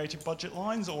disaggregated budget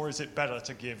lines, or is it better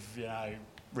to give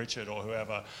Richard or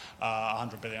whoever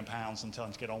 £100 billion and tell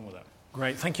him to get on with it?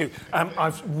 Great, thank you.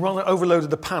 I've rather overloaded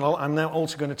the panel. I'm now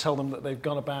also going to tell them that they've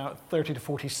got about 30 to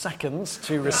 40 seconds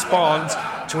to respond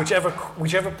to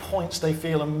whichever points they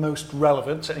feel are most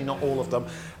relevant, certainly not all of them.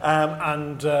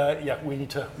 We need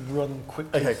to run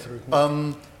quickly through.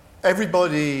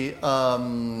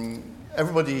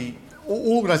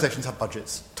 All organisations have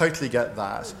budgets, totally get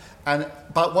that. And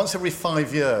about once every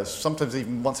 5 years, sometimes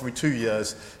even once every 2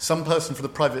 years, some person from the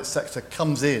private sector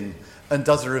comes in and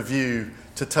does a review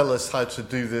to tell us how to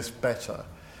do this better.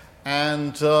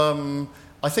 And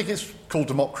I think it's called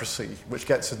democracy, which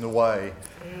gets in the way.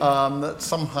 That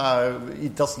somehow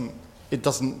it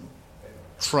doesn't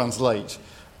translate.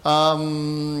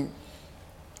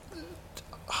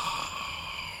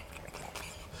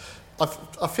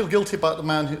 I feel guilty about the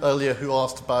man earlier who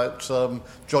asked about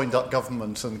joined-up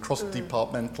government and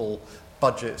cross-departmental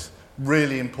budget.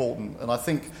 Really important. And I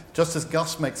think, just as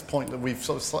Gus makes the point that we've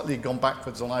sort of slightly gone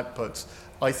backwards on outputs,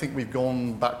 I think we've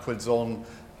gone backwards on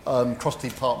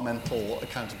cross-departmental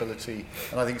accountability,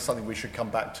 and I think it's something we should come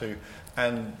back to.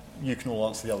 And you can all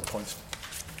answer the other points.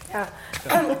 Yeah.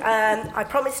 I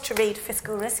promised to read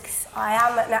Fiscal Risks. I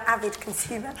am an avid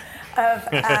consumer of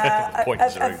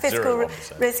fiscal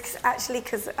risks, actually,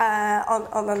 because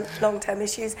on the long-term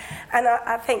issues. And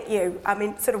I think,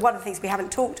 sort of one of the things we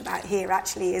haven't talked about here,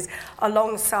 actually, is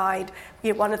alongside,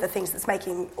 one of the things that's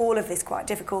making all of this quite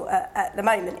difficult at the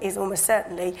moment is almost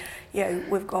certainly,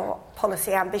 we've got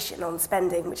policy ambition on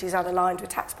spending, which is unaligned with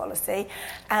tax policy,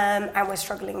 and we're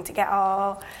struggling to get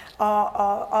our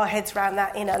heads around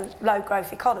that in a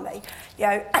low-growth economy.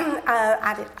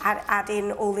 Add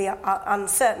in all the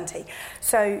uncertainty.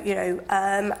 So,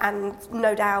 and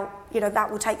no doubt,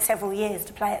 that will take several years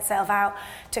to play itself out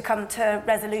to come to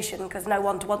resolution, because no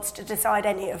one wants to decide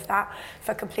any of that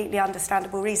for completely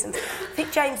understandable reasons. I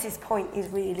think James's point is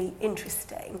really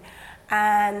interesting.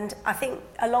 And I think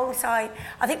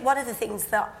one of the things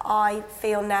that I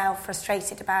feel now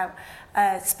frustrated about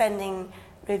spending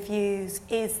reviews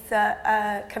is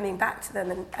that coming back to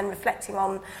them and reflecting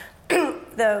on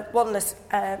the wellness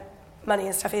money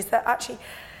and stuff, is that actually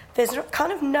there's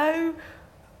kind of no...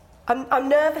 I'm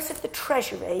nervous of the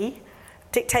Treasury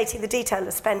dictating the detail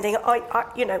of spending.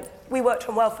 We worked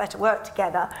on welfare to work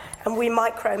together, and we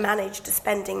micromanaged a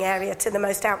spending area to the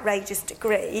most outrageous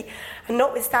degree. And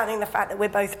notwithstanding the fact that we're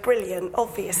both brilliant,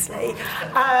 obviously,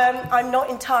 I'm not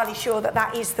entirely sure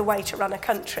that is the way to run a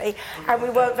country. And we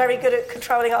weren't very good at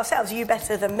controlling ourselves. You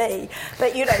better than me.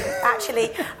 But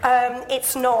actually,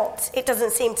 it's not. It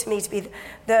doesn't seem to me to be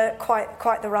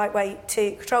quite the right way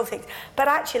to control things. But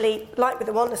actually, like with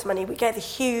the wellness money, we gave a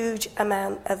huge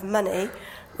amount of money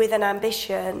with an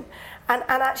ambition. And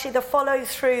actually the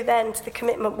follow-through then to the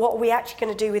commitment, what are we actually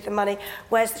going to do with the money?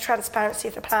 Where's the transparency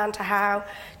of the plan to how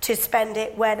to spend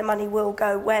it, where the money will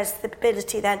go? Where's the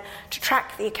ability then to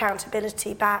track the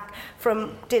accountability back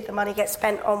from, did the money get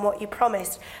spent on what you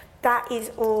promised? That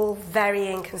is all very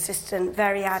inconsistent,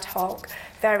 very ad hoc,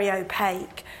 very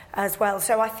opaque as well.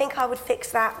 So I think I would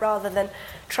fix that rather than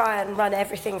try and run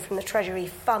everything from the Treasury,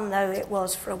 fun though it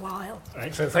was for a while.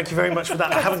 Excellent. Thank you very much for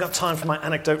that. I haven't got time for my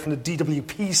anecdote from the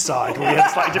DWP side. We had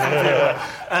slightly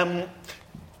different view.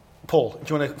 Paul,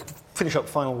 do you want to finish up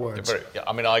final words?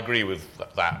 I agree with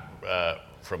that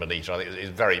from Anita. I think it's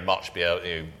very much be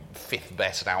a fifth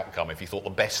best outcome if you thought the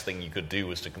best thing you could do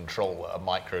was to control at a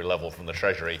micro level from the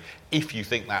Treasury. If you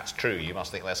think that's true, you must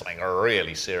think there's something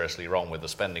really seriously wrong with the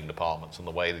spending departments and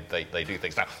the way that they do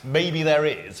things. Now, maybe there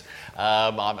is.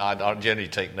 I generally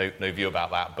take no view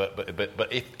about that,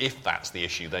 but if that's the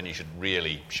issue, then you should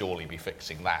really surely be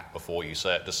fixing that before you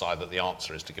decide that the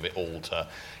answer is to give it all to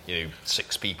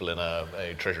 6 people in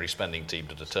a Treasury spending team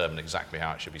to determine exactly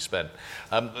how it should be spent.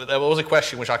 There was a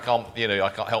question which I can't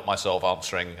help myself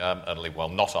answering,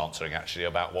 not answering actually,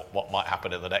 about what might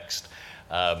happen in the next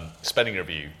spending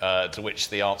review, to which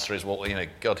the answer is,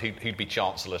 God, who'd be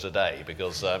Chancellor today?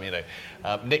 Because,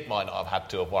 Nick might not have had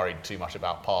to have worried too much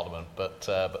about Parliament, but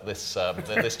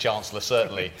this Chancellor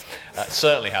certainly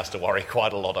has to worry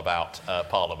quite a lot about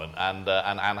Parliament,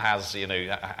 and has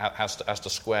to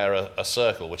square a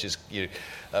circle, which is,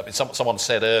 someone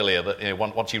said earlier that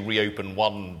once you reopen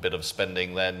one bit of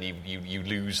spending, then you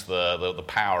lose the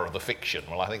power of the fiction.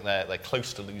 Well, I think they're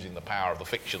close to losing the power of the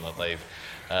fiction that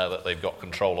they've got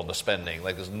control on the spending.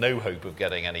 There's no hope of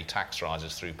getting any tax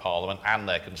rises through Parliament, and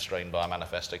they're constrained by a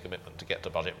manifesto commitment to get to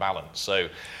budget balance. So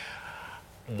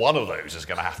one of those is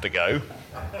going to have to go.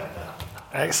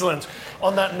 Excellent.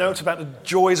 On that note about the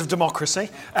joys of democracy,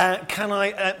 can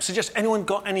I suggest anyone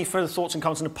got any further thoughts and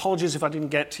comments? And apologies if I didn't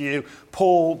get to you.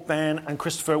 Paul, Ben and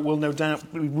Christopher will no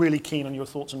doubt be really keen on your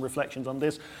thoughts and reflections on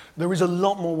this. There is a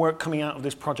lot more work coming out of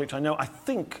this project. I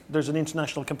think there's an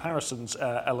international comparisons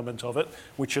element of it,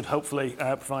 which should hopefully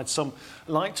provide some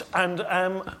light. And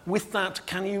with that,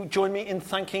 can you join me in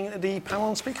thanking the panel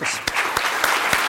and speakers?